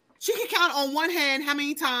 She can count on one hand how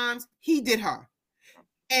many times he did her.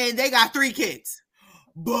 And they got 3 kids.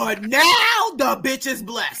 But now the bitch is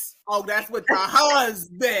blessed. Oh, that's what the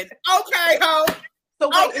husband. Okay, ho.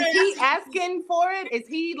 So wait, is he asking for it? Is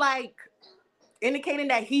he like indicating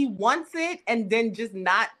that he wants it and then just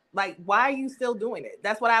not Like, why are you still doing it?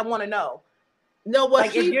 That's what I want to know. No, well,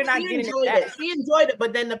 like, if you're not getting enjoyed it, it. She enjoyed it,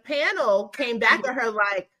 but then the panel came back to her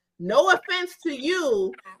like, no offense to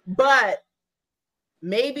you, but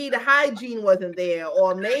maybe the hygiene wasn't there,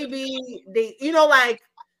 or maybe they, you know, like,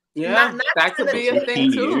 not that could be a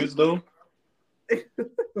thing too. Years, though.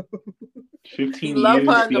 15 he love years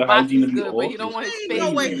her, for the your hygiene to body's be good, but he off. don't want his Ain't no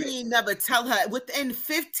face. way he ain't never tell her within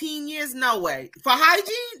 15 years. No way. For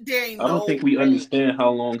hygiene, there ain't I don't think we understand how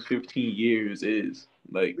long 15 years is.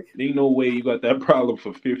 Like, there ain't no way you got that problem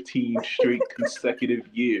for 15 straight consecutive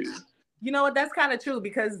years. You know what? That's kind of true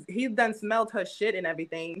because he done smelled her shit and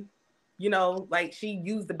everything. You know, like she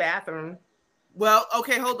used the bathroom. Well,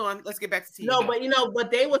 okay, hold on. Let's get back to Tia. No, but you know,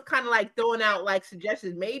 but they was kind of like throwing out like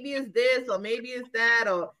suggestions. Maybe it's this, or maybe it's that,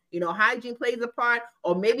 or you know, hygiene plays a part,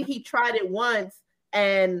 or maybe he tried it once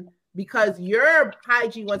and because your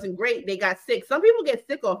hygiene wasn't great, they got sick. Some people get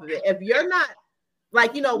sick off of it. If you're not,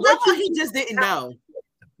 like, you know, what he just didn't know.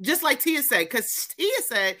 Just like Tia said, because Tia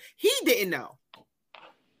said he didn't know.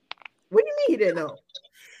 What do you mean he didn't know?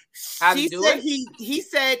 She said he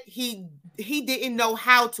said he didn't know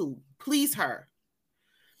how to please her.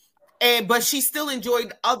 But she still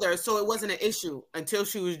enjoyed others, so it wasn't an issue until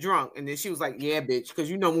she was drunk. And then she was like, yeah, bitch, because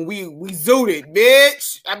you know when we zooted,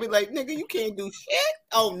 bitch. I'd be like, nigga, you can't do shit.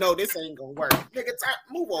 Oh no, this ain't gonna work. Nigga,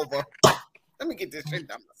 move over. Let me get this shit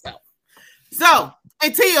done myself. So,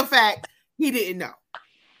 and Tia fact, he didn't know.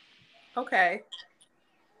 Okay.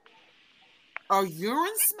 Are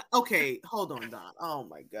urine smell? Okay, hold on, Don. Oh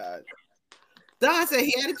my God. Don said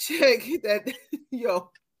he had a chick that, yo.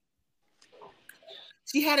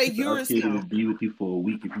 She had a urine smell. To be with you for a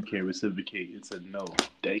week if you can't reciprocate. It's a no.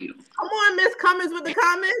 Damn. Come on, Miss Cummins with the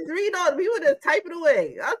comments. Read all. We would just type it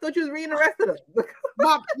away. I thought you was reading the rest of them.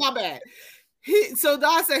 my bad. So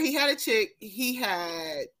Don said he had a chick. He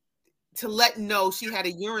had to let know she had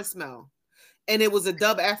a urine smell, and it was a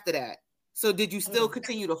dub after that. So did you still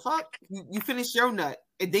continue to fuck? You finished your nut,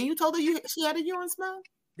 and then you told her she had a urine smell?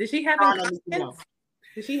 Did she have incontinence?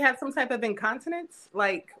 Did she have some type of incontinence?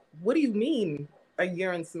 Like, what do you mean a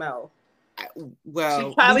urine smell? Well,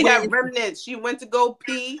 she probably had remnants. She went to go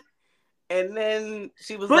pee, and then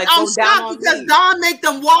she was like, I'm "Go down on because me." Don make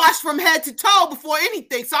them wash from head to toe before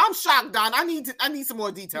anything. So I'm shocked, Don. I need some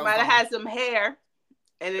more details. She might have had some hair,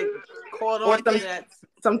 and it caught on to that.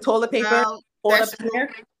 Some toilet paper.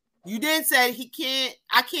 You then said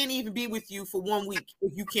I can't even be with you for 1 week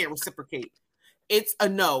if you can't reciprocate. It's a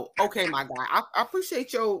no. Okay, my guy. I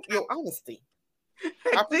appreciate your honesty.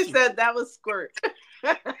 They said that was squirt.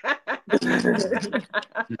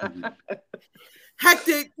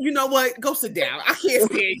 Hector, you know what? Go sit down. I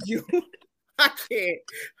can't stand you.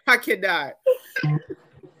 I cannot.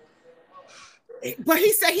 But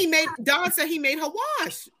Don said he made her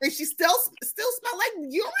wash, and she still smelled like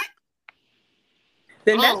urine.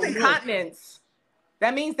 Then that's incontinence.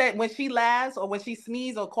 That means that when she laughs or when she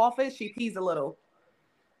sneezes or coughs, she pees a little.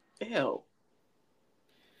 Ew.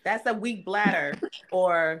 That's a weak bladder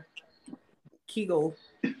or Kegel.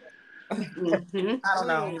 Mm-hmm. I don't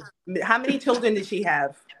know. How many children did she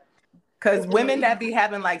have? Because women that be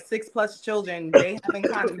having like 6+ children, they have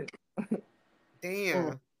incontinence.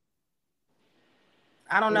 Damn.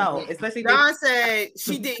 I don't know. Especially Don said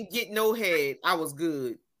she didn't get no head. I was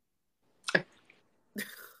good.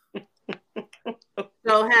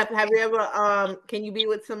 So have you ever can you be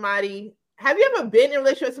with somebody? Have you ever been in a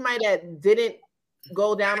relationship with somebody that didn't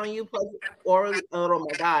go down on you orally? Oh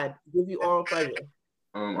my God, give you oral pleasure?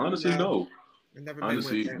 Honestly, no.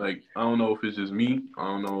 Honestly, like I don't know if it's just me. I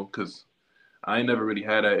don't know because I ain't never really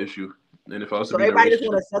had that issue. And if I was to be everybody just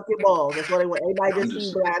want to suck your balls. That's what they want. Everybody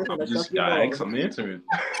just see black want to suck your balls. I'm answering.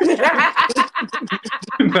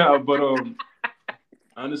 Nah, but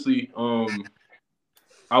honestly,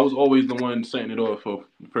 I was always the one setting it off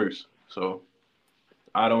first, so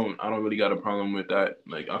I don't really got a problem with that.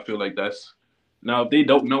 Like I feel like that's now if they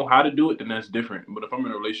don't know how to do it, then that's different. But if I'm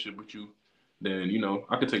in a relationship with you, then you know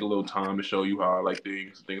I could take a little time to show you how I like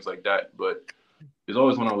things like that. But it's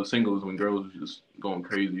always when I was single is when girls was just going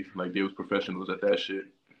crazy, like they was professionals at that shit.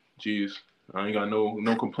 Jeez, I ain't got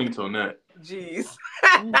no complaints on that. Jeez,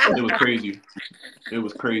 it was crazy. It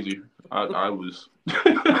was crazy. I was.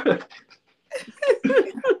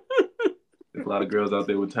 There's a lot of girls out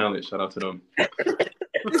there with talent. Shout out to them.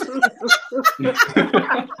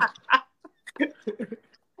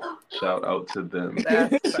 Shout out to them.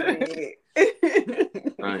 That's funny.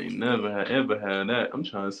 I ain't never ever had that. I'm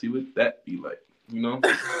trying to see what that be like. You know.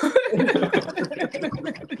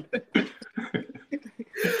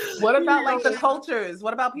 What about like the cultures?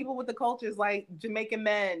 What about people with the cultures like Jamaican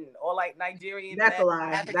men or like Nigerian That's men? a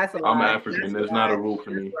lie. That's a lie. I'm African. There's not a rule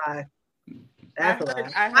for me. That's a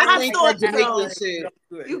lie. I thought Jamaican so. shit.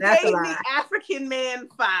 You That's a gave me lie. African man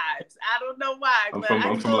vibes. I don't know why. I'm but from I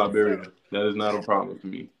I'm from thought Liberia. so. That is not a problem for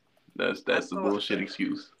me. That's the bullshit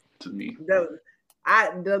excuse to me. Them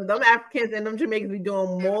Africans and them Jamaicans be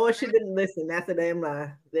doing more shit than listen. That's a damn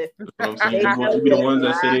lie. That's what I'm saying. You be the ones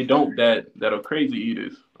that say they don't that are crazy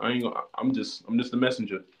eaters. I ain't gonna, I'm just the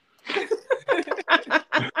messenger.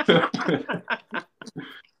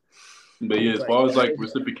 But yeah, as far as like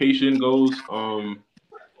reciprocation goes,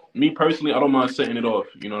 me personally, I don't mind setting it off.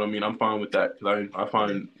 You know what I mean? I'm fine with that because I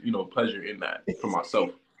find pleasure in that for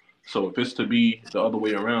myself. So if it's to be the other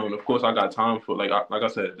way around, of course I got time for like I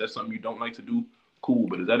said, if that's something you don't like to do, cool.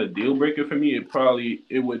 But is that a deal breaker for me?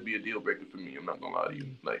 It would be a deal breaker for me. I'm not gonna lie to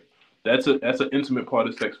you. Like that's an intimate part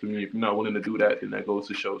of sex for me. If you're not willing to do that, then that goes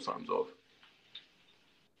to show something's off.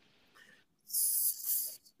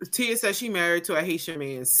 Tia says she married to a Haitian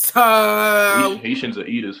man. So Haitians are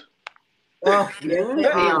eaters. Oh,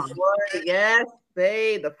 yes,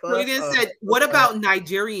 they the fuck. We just said, what about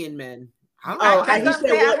Nigerian men? I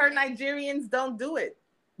heard Nigerians don't do it.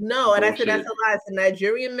 No, and I said that's a lie. So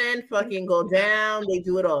Nigerian men fucking go down. They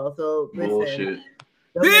do it all. So listen.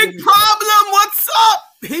 Big problem. What's up?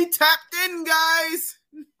 He tapped in, guys.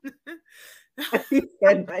 He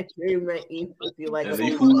said Nigerian men eat pussy like and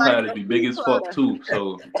they food platters be big as fuck too.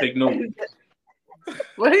 So take note.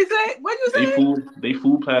 What he say? What you say? They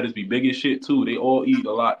food platters be big as shit too. They all eat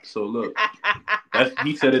a lot. So look,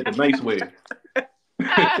 he said it the nice way.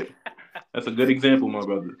 That's a good example, my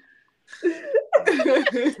brother. He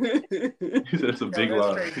said it's a big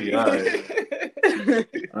lie. Yeah,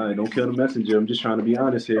 all right, don't kill the messenger. I'm just trying to be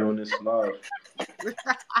honest here on this live.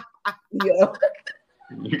 Yo.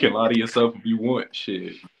 You can lie to yourself if you want.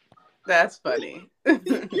 Shit. That's funny.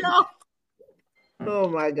 Yo. Oh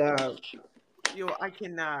my god. Yo, I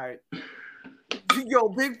cannot. Yo,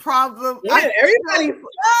 big problem. Yeah, everybody.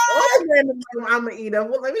 I'm gonna eat them.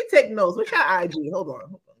 Well, let me take notes. What's your IG? Hold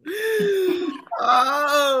on.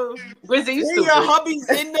 Oh, Grizzy, your hubby's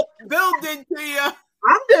in the building, Tia.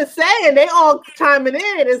 I'm just saying, they all chiming in.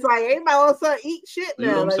 It's like everybody also eat shit now.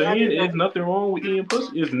 You know what I'm like, saying? There's nothing wrong with eting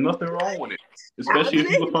pussy. There's nothing wrong with it. Especially if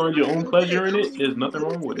you find your own pleasure in it, there's nothing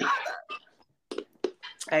wrong with it.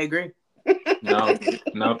 I agree. Now,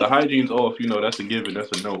 if the hygiene's off, that's a given.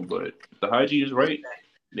 That's a no. But if the hygiene is right,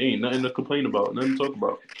 there ain't nothing to complain about, nothing to talk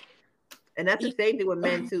about. And that's the same thing with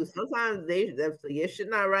men too. Sometimes your shit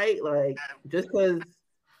not right. Like just because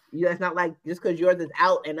it's not like just because yours is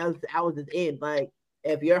out and ours is in. Like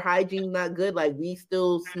if your hygiene's not good, like we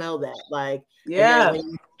still smell that. Like yeah,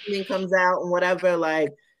 when your comes out and whatever.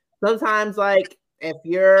 Like sometimes like if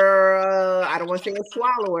you're I don't want to say a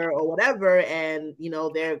swallower or whatever, and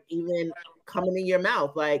they're even coming in your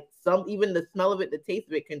mouth. Like even the smell of it, the taste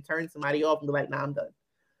of it can turn somebody off and be like, nah, I'm done.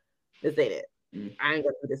 This ain't it. I ain't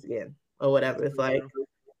gonna do this again. Or whatever. It's like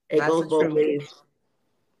it goes both ways.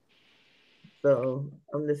 So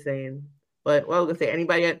I'm just saying. But what I was gonna say, any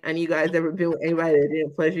of you guys ever been with anybody that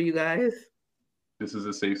didn't pleasure you guys? This is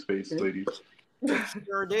a safe space, ladies.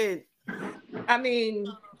 Sure did. I mean,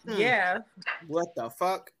 yeah. What the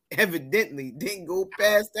fuck? Evidently didn't go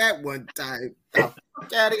past that one time. Get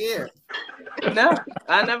out of here. No,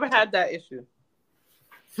 I never had that issue.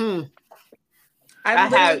 I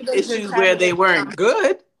had issues where they weren't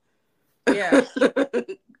good. Yeah.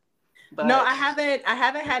 No, I haven't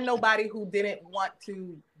had nobody who didn't want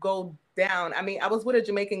to go down. I mean, I was with a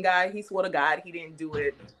Jamaican guy. He swore to God he didn't do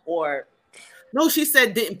it. Or no, she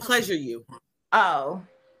said didn't pleasure you. Oh.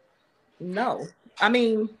 No. I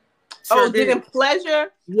mean, didn't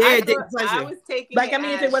pleasure? Yeah, it didn't pleasure. I was taking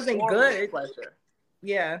if it wasn't good. Pleasure.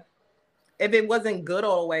 Yeah. If it wasn't good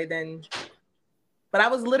all the way, then but I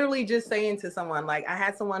was literally just saying to someone, like, I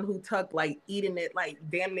had someone who took, like, eating it, like,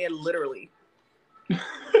 damn near literally.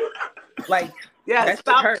 Like, yeah,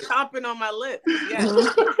 stop chomping on my lips. Yeah.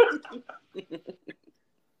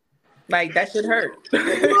 Like, that should hurt.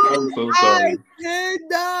 I'm so sorry. I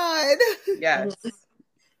died. Yes.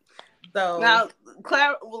 So now,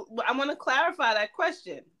 I want to clarify that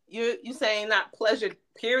question. You saying not pleasure,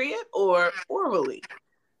 period, or orally?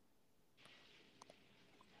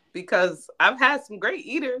 Because I've had some great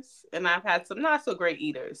eaters and I've had some not so great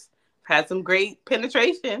eaters. I've had some great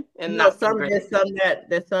penetration and there's some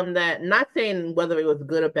that not saying whether it was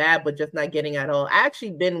good or bad, but just not getting at all. I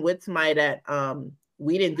actually been with somebody that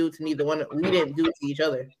we didn't do to neither one. We didn't do to each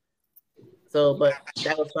other. So, but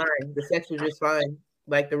that was fine. The sex was just fine.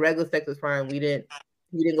 Like the regular sex was fine. He didn't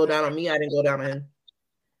go down on me. I didn't go down on him.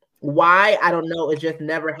 why, I don't know. It just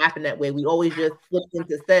never happened that way. We always just flipped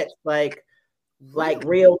into sex, like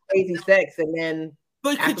real crazy sex, and then.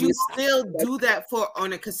 But could you still do that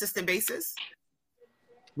on a consistent basis?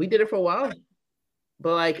 We did it for a while,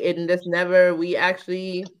 but like it just never.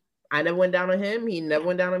 I never went down on him. He never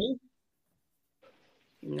went down on me.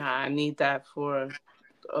 Nah, I need that for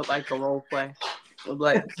like a role play,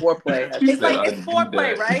 like foreplay. It's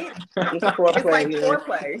foreplay, right? It's foreplay. It's like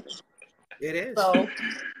foreplay. It is.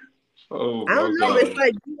 So, I don't know. It's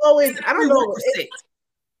like you always. I don't know.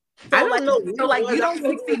 I don't like, know. So like you don't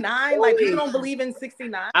 69, like you don't believe in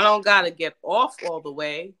 69. I don't gotta get off all the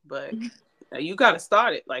way, but you gotta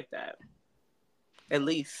start it like that. At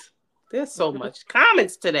least there's so much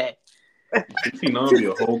comments today. 69 be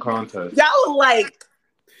a whole contest. Y'all are like,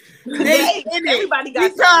 everybody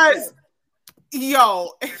got because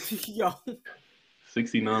yo.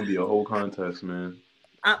 69 be a whole contest, man.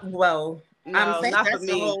 No, I'm saying not for that's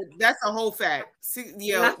me. That's a whole fact. See,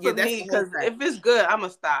 Not for that's me, because if it's good, I'ma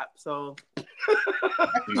stop. So,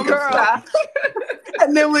 Girl.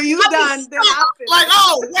 and then when you done, then I'll finish. Like,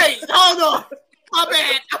 oh wait, hold on, my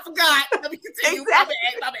bad, I forgot. Let me continue. Exactly.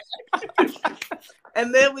 My bad.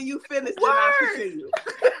 And then when you finish, then I'll continue.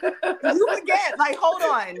 You forget, like, hold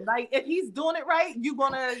on, like if he's doing it right, you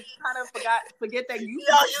gonna kind of forget that you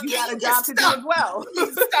got a job to do as well.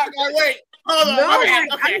 Stop. Like, wait, hold on. No, My bad.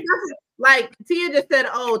 like, Okay. like Tia just said,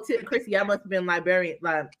 "Oh, Chrissy, I must have been librarians."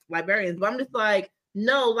 But I'm just like,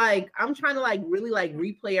 no, like I'm trying to like really like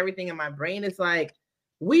replay everything in my brain. It's like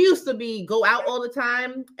we used to go out all the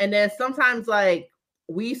time, and then sometimes like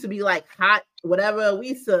we used to be like hot, whatever. We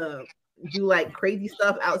used to do like crazy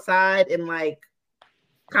stuff outside, and like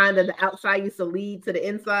kind of the outside used to lead to the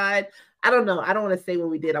inside. I don't know. I don't want to say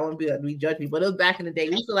what we did. I want to be judge me, but it was back in the day.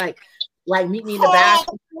 We used to like meet me in the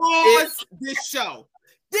bathroom. This show.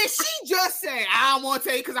 Did she just say, I don't want to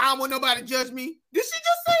tell you because I don't want nobody to judge me? Did she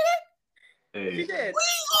just say that? Hey. She did. We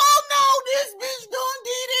all know this bitch done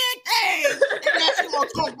did it. Hey, and now she gonna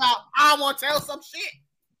talk about, I want to tell some shit.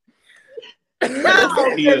 No,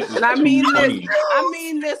 and I mean funny. this. I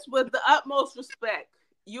mean this with the utmost respect.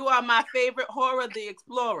 You are my favorite Horror the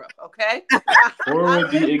Explorer, okay? Horror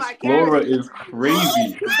the Explorer is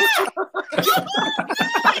crazy.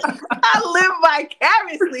 I live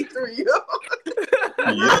vicariously through you.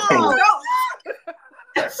 Yo.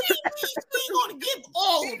 She's gonna give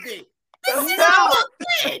all of it.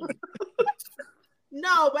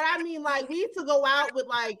 No, but I mean, like, we used to go out with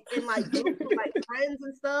groups with like friends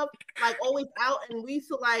and stuff, like always out, and we used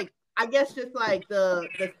to like, I guess just like the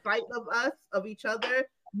sight of each other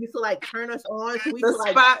used to like turn us on. So we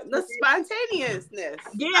the spontaneousness.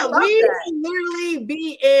 Yeah, we used to literally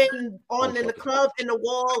be in the club in the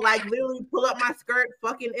wall, like literally pull up my skirt,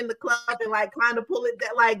 fucking in the club, and like kind of pull it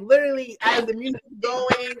that like literally as the music's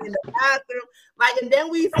going in the bathroom, like, and then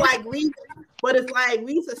we used to like leave. But it's like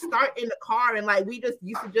we used to start in the car and like we just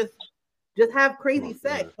used to just have crazy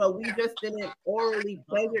sex, but we just didn't orally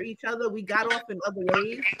pleasure each other. We got off in other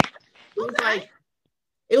ways.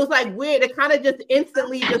 It was like weird. It kind of just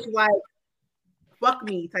instantly just like fuck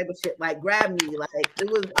me type of shit, like grab me. Like it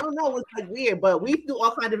was, I don't know, it was like weird, but we used to do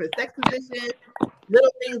all kinds of different sex positions,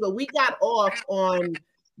 little things, but we got off on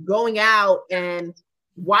going out and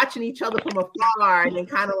watching each other from afar and then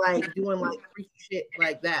kind of like doing like freaky shit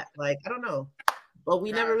like that. Like, I don't know. But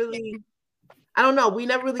we never really, I don't know. We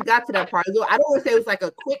never really got to that part. I don't want to say it was like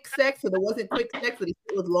a quick sex, because it wasn't quick sex, but it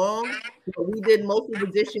was long. But we did most of the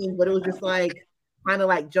positions, but it was just like kind of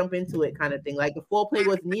like jump into it kind of thing. Like the foreplay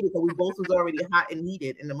was needed, but we both was already hot and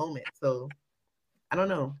needed in the moment. So I don't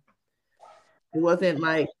know. It wasn't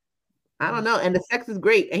like, I don't know. And the sex is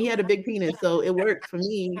great. And he had a big penis, so it worked for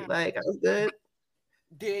me. Like, I was good.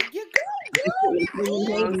 There you go.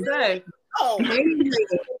 Oh,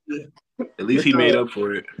 At least he made up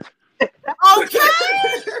for it. Okay.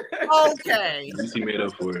 At least he made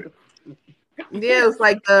up for it. Yeah, it's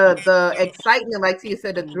like the excitement, like Tia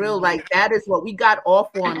said, the thrill, like that is what we got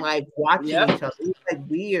off on, like watching each other. It was like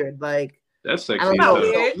weird, like that's sexy. I don't know.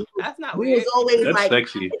 Weird. That's not weird. We was always that's like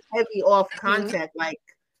sexy. heavy off contact, like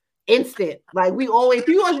instant. Like we always,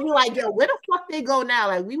 people always be like, yo, where the fuck they go now?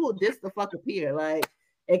 Like we will just the fuck appear, like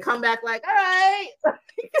and come back like, all right.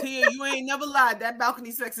 Tia, you ain't never lied. That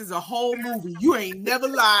balcony sex is a whole movie. You ain't never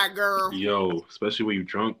lied, girl. Yo, especially when you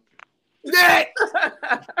drunk. Yeah.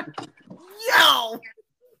 Yo.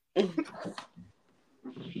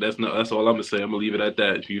 That's all I'm gonna say. I'm gonna leave it at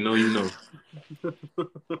that. If you know, you know.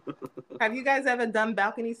 Have you guys ever done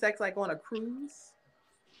balcony sex like on a cruise?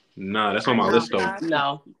 Nah, that's on my list though.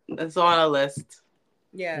 No, it's on a list.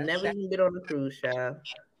 Yeah, never even been on a cruise, child.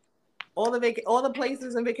 All the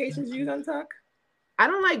places and vacations you done took? I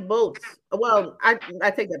don't like boats. Well, I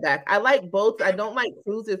take that back. I like boats. I don't like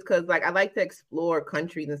cruises because like I like to explore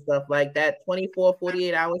countries and stuff like that. 24,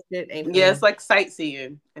 48 hour shit ain't for Yeah, me. it's like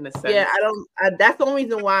sightseeing in a sense. Yeah, I don't. That's the only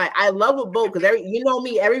reason why I love a boat because you know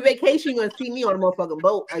me. Every vacation you're gonna see me on a motherfucking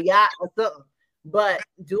boat, a yacht, or something. But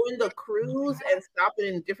doing the cruise and stopping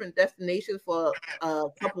in different destinations for a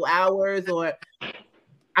couple hours, or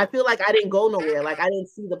I feel like I didn't go nowhere. Like I didn't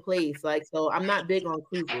see the place. Like so, I'm not big on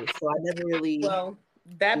cruises, so I never really. Well,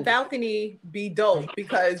 that balcony be dope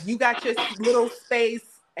because you got your little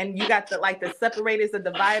space and you got the separators, the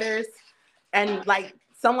dividers, and like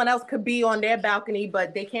someone else could be on their balcony,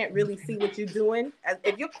 but they can't really see what you're doing.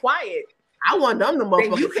 If you're quiet, I want them to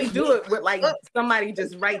then you can do it with like somebody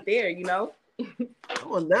just right there, you know. I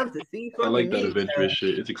want them to see. I like that adventurous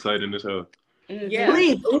shit. It's exciting as hell. Yeah.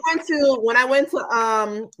 Please, when I went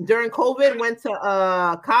to during COVID, went to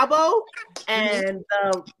Cabo, and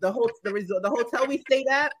the hotel we stayed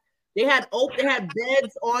at, they had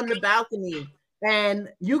beds on the balcony, and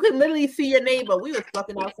you can literally see your neighbor. We was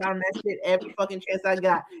fucking outside on that shit every fucking chance I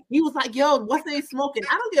got. He was like, "Yo, what's they smoking?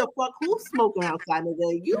 I don't give a fuck who's smoking outside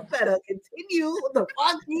today. You better continue. What the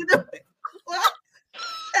fuck you doing? What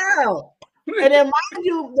hell?" And then mind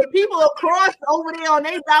you, the people across over there on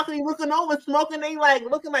their balcony looking over, smoking, they like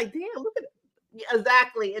looking like, damn, look at it.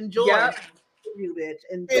 Exactly. Enjoy. Yep. You bitch.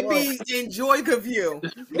 Enjoy the view.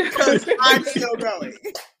 Because I'm still going.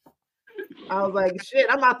 I was like, shit,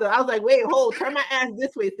 I was like, wait, turn my ass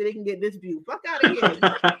this way so they can get this view. Fuck out of here.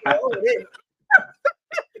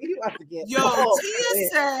 You have to get Tia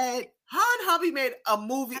said her and hubby made a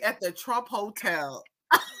movie at the Trump Hotel.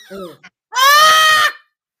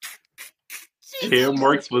 Kim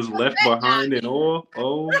Marks was left behind and all.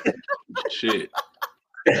 Oh shit.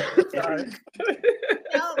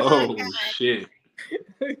 Oh shit.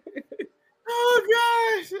 Oh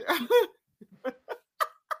gosh.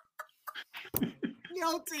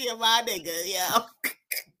 Yo, Tia, my nigga, yo.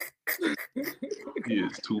 He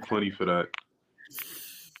is too funny for that.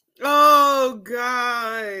 Oh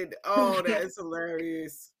god. Oh, that is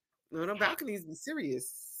hilarious. No, the balconies be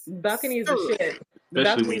serious. Balconies are shit.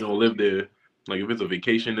 Especially when you don't live there. Like if it's a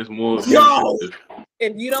vacation, it's more. Yo,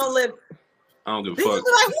 if you don't live, I don't give a fuck.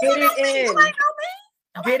 Get it in.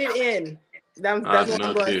 Get it in. That's what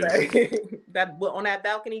I'm going to say. That on that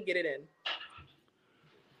balcony, get it in.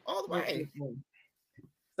 All the way.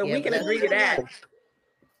 So we can agree to that.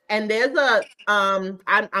 And there's a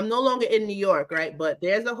I'm no longer in New York, right? But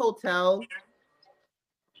there's a hotel.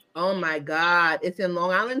 Oh my God, it's in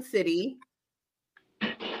Long Island City.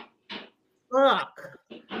 Fuck.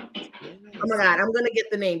 Oh my God, I'm gonna get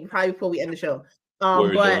the name probably before we end the show.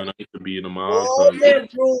 But I need to be in the all their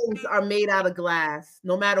rooms are made out of glass.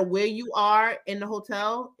 No matter where you are in the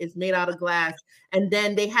hotel, it's made out of glass. And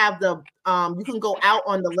then they have the you can go out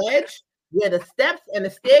on the ledge where the steps and the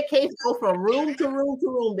staircase go from room to room to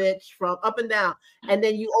room, bitch, from up and down. And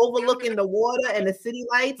then you overlooking the water and the city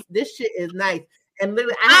lights. This shit is nice. And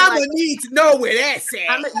literally, I'm gonna need to know where that's at.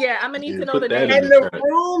 I'm gonna need to know the name. And the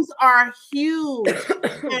rooms are huge,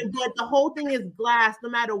 but the whole thing is glass, no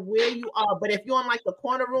matter where you are. But if you're on like the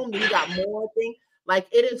corner room, then you got more thing. Like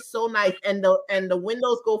it is so nice, and the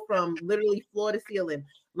windows go from literally floor to ceiling.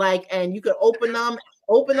 Like, and you can open them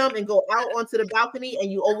and go out onto the balcony,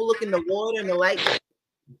 and you overlooking the water and the lights.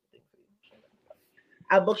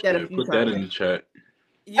 I booked that a few times. Put that in the chat.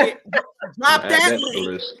 Yeah, drop that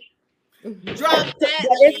link. Drop that.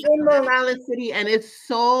 It's in Long Island City, and it's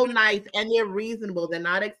so nice, and they're reasonable. They're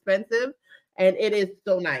not expensive, and it is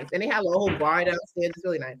so nice. And they have a whole bar downstairs. It's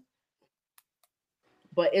really nice.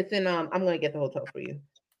 But it's in I'm gonna get the hotel for you.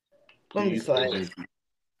 Let me decide.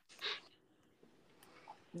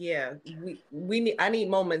 Yeah, we need. I need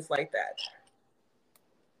moments like that.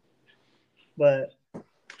 But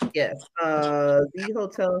yes, the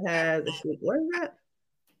hotel has. What is that?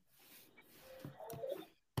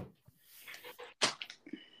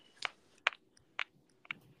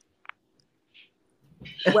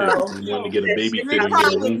 Well, you want to get a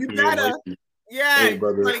babysitter. Yeah, hey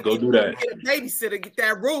brother, go do that. Get a babysitter, get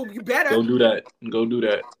that room. You better go do that. Go do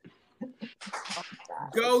that.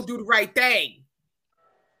 Go do the right thing.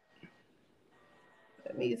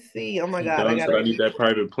 Let me see. Oh my God, I need that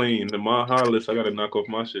private plane. The Maha list, I gotta knock off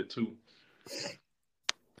my shit too.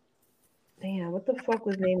 Damn, what the fuck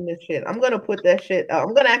was naming this shit? I'm gonna put that shit.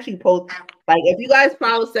 I'm gonna actually post. Like, if you guys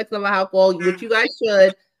follow Sex Over Alcohol, which you guys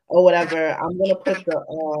should, or whatever, I'm gonna put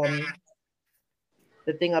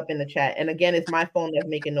the thing up in the chat. And again, it's my phone that's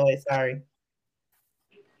making noise. Sorry.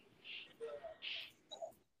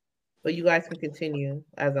 But you guys can continue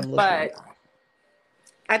as I'm looking. But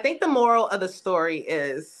I think the moral of the story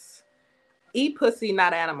is Eat pussy,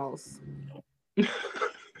 not animals.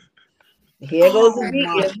 Here goes the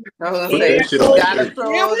vegan. Put that shit on the Gotta shirt.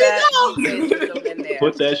 throw that veganism in there.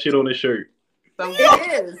 Put that shit on the shirt.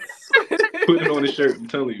 It is. Put it on the shirt. I'm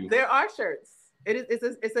telling you. There are shirts. It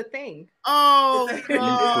is. It's a thing. Oh It's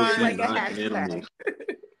God. like a Not hashtag. animals.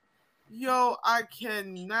 Yo, I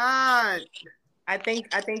cannot. I think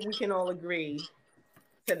we can all agree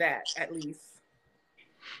to that at least.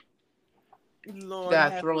 Lord,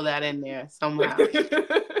 Gotta throw that in there somehow.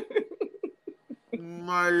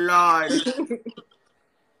 my Lord.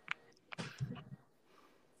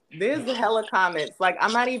 There's hella comments. Like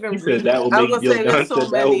I'm not even. He said that will make Don so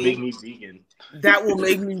said that will many. make me vegan. That will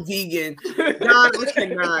make me vegan. Don, I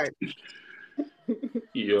cannot.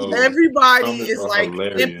 Yo, Everybody comments is are like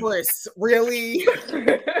hilarious. Empress. Really?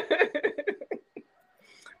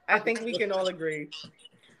 I think we can all agree.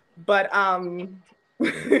 But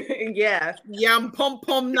yeah. Yam pum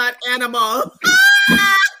pum, not animal.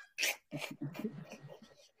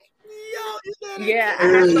 Yo, Yeah, I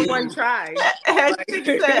had someone try. She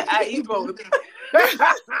said I eat both.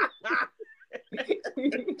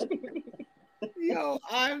 Yo,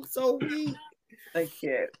 I'm so weak. I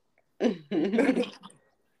can't.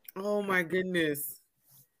 Oh my goodness.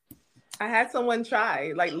 I had someone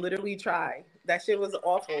try, like literally try. That shit was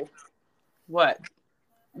awful. What?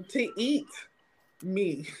 To eat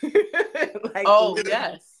me. Like, Oh literally.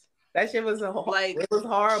 yes. That shit was Like it was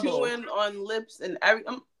horrible. Chewing on lips and every.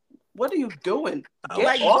 What are you doing? Get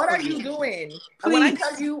Like, off what are of you me. doing? Please.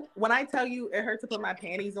 When I tell you it hurt to put my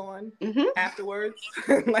panties on Mm-hmm. afterwards,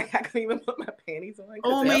 like I couldn't even put my panties on.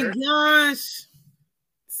 Oh my gosh.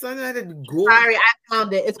 Son had to go. Sorry, I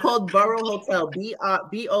found it. It's called Borough Hotel.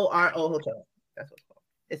 BORO Hotel. That's what it's called.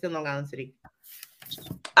 It's in Long Island City.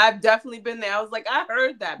 I've definitely been there. I was like, I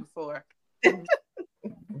heard that before. I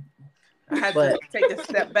had to take a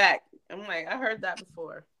step back. I'm like, I heard that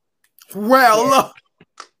before. Well,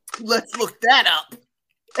 let's look that up.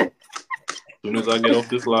 As soon as I get off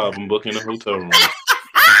this live, I'm booking a hotel room.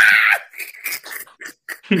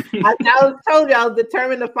 I told you I was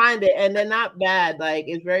determined to find it, and they're not bad. Like,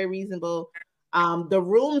 it's very reasonable. The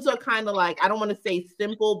rooms are kind of like, I don't want to say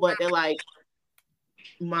simple, but they're like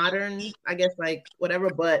modern, I guess, like whatever.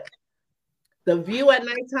 But the view at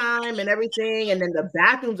nighttime and everything, and then the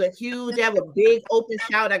bathrooms are huge. They have a big open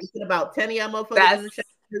shower that can fit about 10 of y'all motherfuckers in the shower.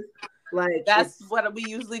 Like, that's what we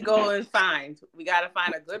usually go and find. We got to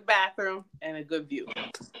find a good bathroom and a good view.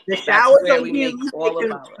 The showers are we huge. make all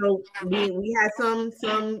of ours. So we had some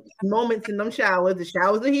moments in them showers. The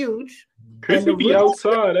showers are huge. Chrissy be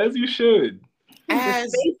outside as you should.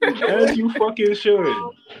 As you fucking should.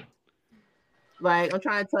 Like, I'm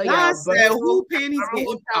trying to tell God y'all, said, who panties Borough getting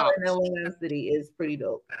Hotel popped? in Long City is pretty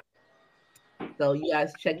dope. So you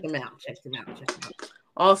guys check them out. Check them out.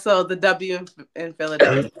 Also, the W in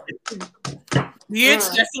Philadelphia.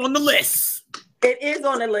 Bitch, that's on the list. It is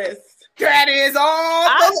on the list. That is all.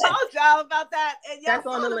 I told y'all about that. And y'all That's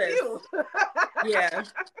on the saw list. view. Yeah.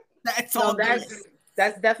 That's So on the list.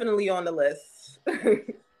 that's definitely on the list.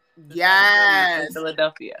 Yes. In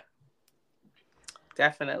Philadelphia.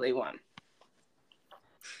 Definitely one.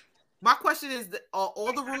 My question is, are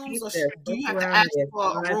all the rooms, or do you have to ask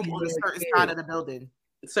for a room on a certain side of the building?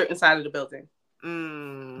 Certain side of the building.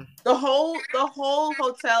 The whole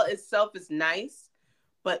hotel itself is nice,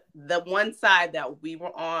 but the one side that we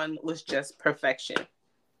were on was just perfection.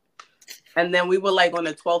 And then we were like on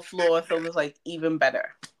the 12th floor, so it was like even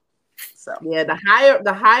better. So yeah, the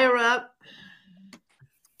higher up,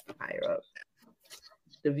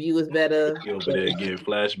 the view is better. You over there getting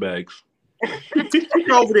flashbacks.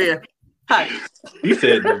 Over there. He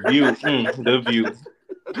said the view. The view.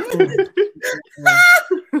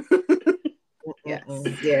 Yes.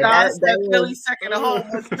 That Philly second at home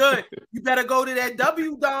was good. You better go to that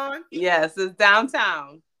W, Don. yes, it's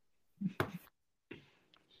downtown.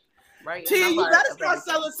 Right. T, you better start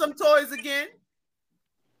selling some toys again.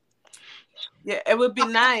 Yeah, it would be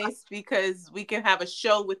nice because we can have a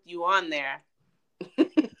show with you on there.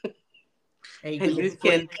 And you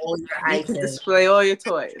can display all your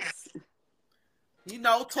toys. You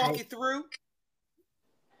know, talk it through.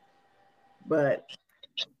 But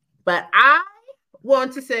I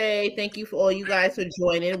want to say thank you for all you guys for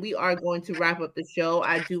joining. We are going to wrap up the show.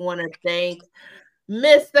 I do want to thank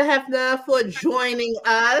Mr. Hefner for joining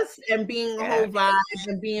us and being a whole vibe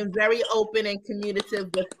and being very open and communicative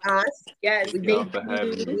with us. Yes, and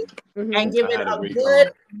giving a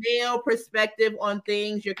good male perspective on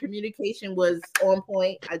things. Your communication was on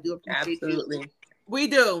point. I do appreciate you. Absolutely. We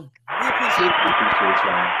do. We appreciate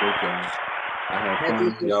y'all. I have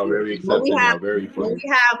fun. Y'all very accepting. Y'all very When funny. we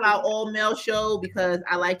have our all male show, because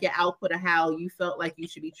I like your output of how you felt like you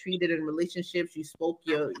should be treated in relationships. You spoke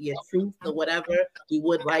your truth or whatever. We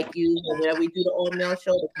would like you, or whenever we do the all male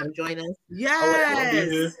show, to come join us. I'll be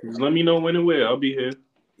here. Yes. Just let me know when and where. I'll be here.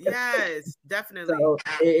 Yes, definitely. So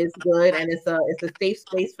it's good, and it's a safe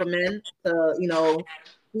space for men to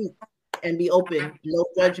speak and be open, no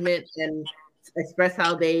judgment, and express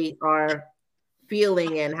how they are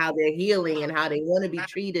feeling and how they're healing and how they want to be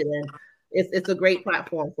treated, and it's a great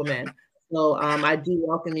platform for men. So I do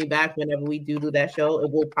welcome you back whenever we do that show. It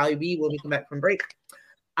will probably be when we come back from break.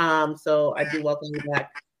 So I do welcome you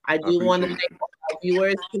back. I do want to thank all our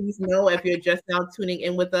viewers. Please know, if you're just now tuning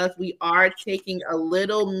in with us, we are taking a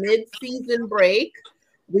little mid-season break.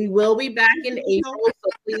 We will be back in April, so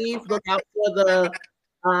please look out for the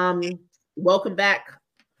welcome back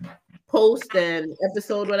post and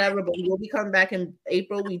episode, whatever. But we will be coming back in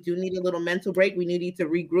April. We do need a little mental break. We need to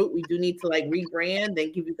regroup. We do need to rebrand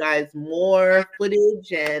and give you guys more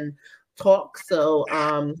footage and talk. So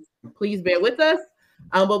please bear with us.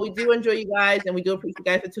 But we do enjoy you guys, and we do appreciate you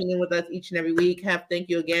guys for tuning in with us each and every week. Thank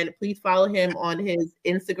you again. Please follow him on his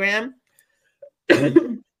Instagram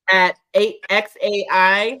at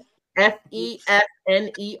XAIFEFNER. Please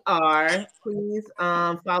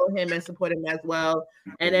follow him and support him as well.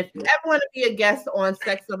 And if you ever want to be a guest on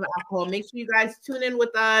Sex Love and Alcohol, make sure you guys tune in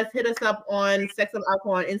with us. Hit us up on Sex Love and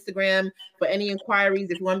Alcohol on Instagram for any inquiries.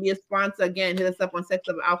 If you want to be a sponsor, again, hit us up on Sex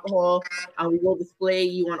Love and Alcohol. We will display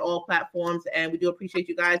you on all platforms, and we do appreciate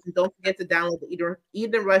you guys. And don't forget to download the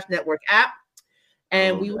Eden Rush Network app.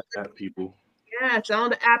 And we will people. Yeah,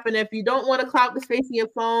 download the app. And if you don't want to cloud the space in your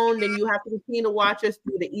phone, then you have to continue to watch us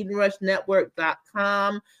through the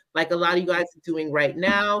EdenRushNetwork.com, like a lot of you guys are doing right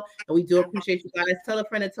now. And we do appreciate you guys. Tell a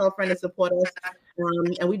friend to support us.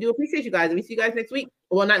 And we do appreciate you guys. And we see you guys next week.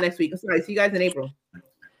 Well, not next week. I'm sorry. See you guys in April.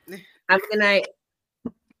 Have a good night.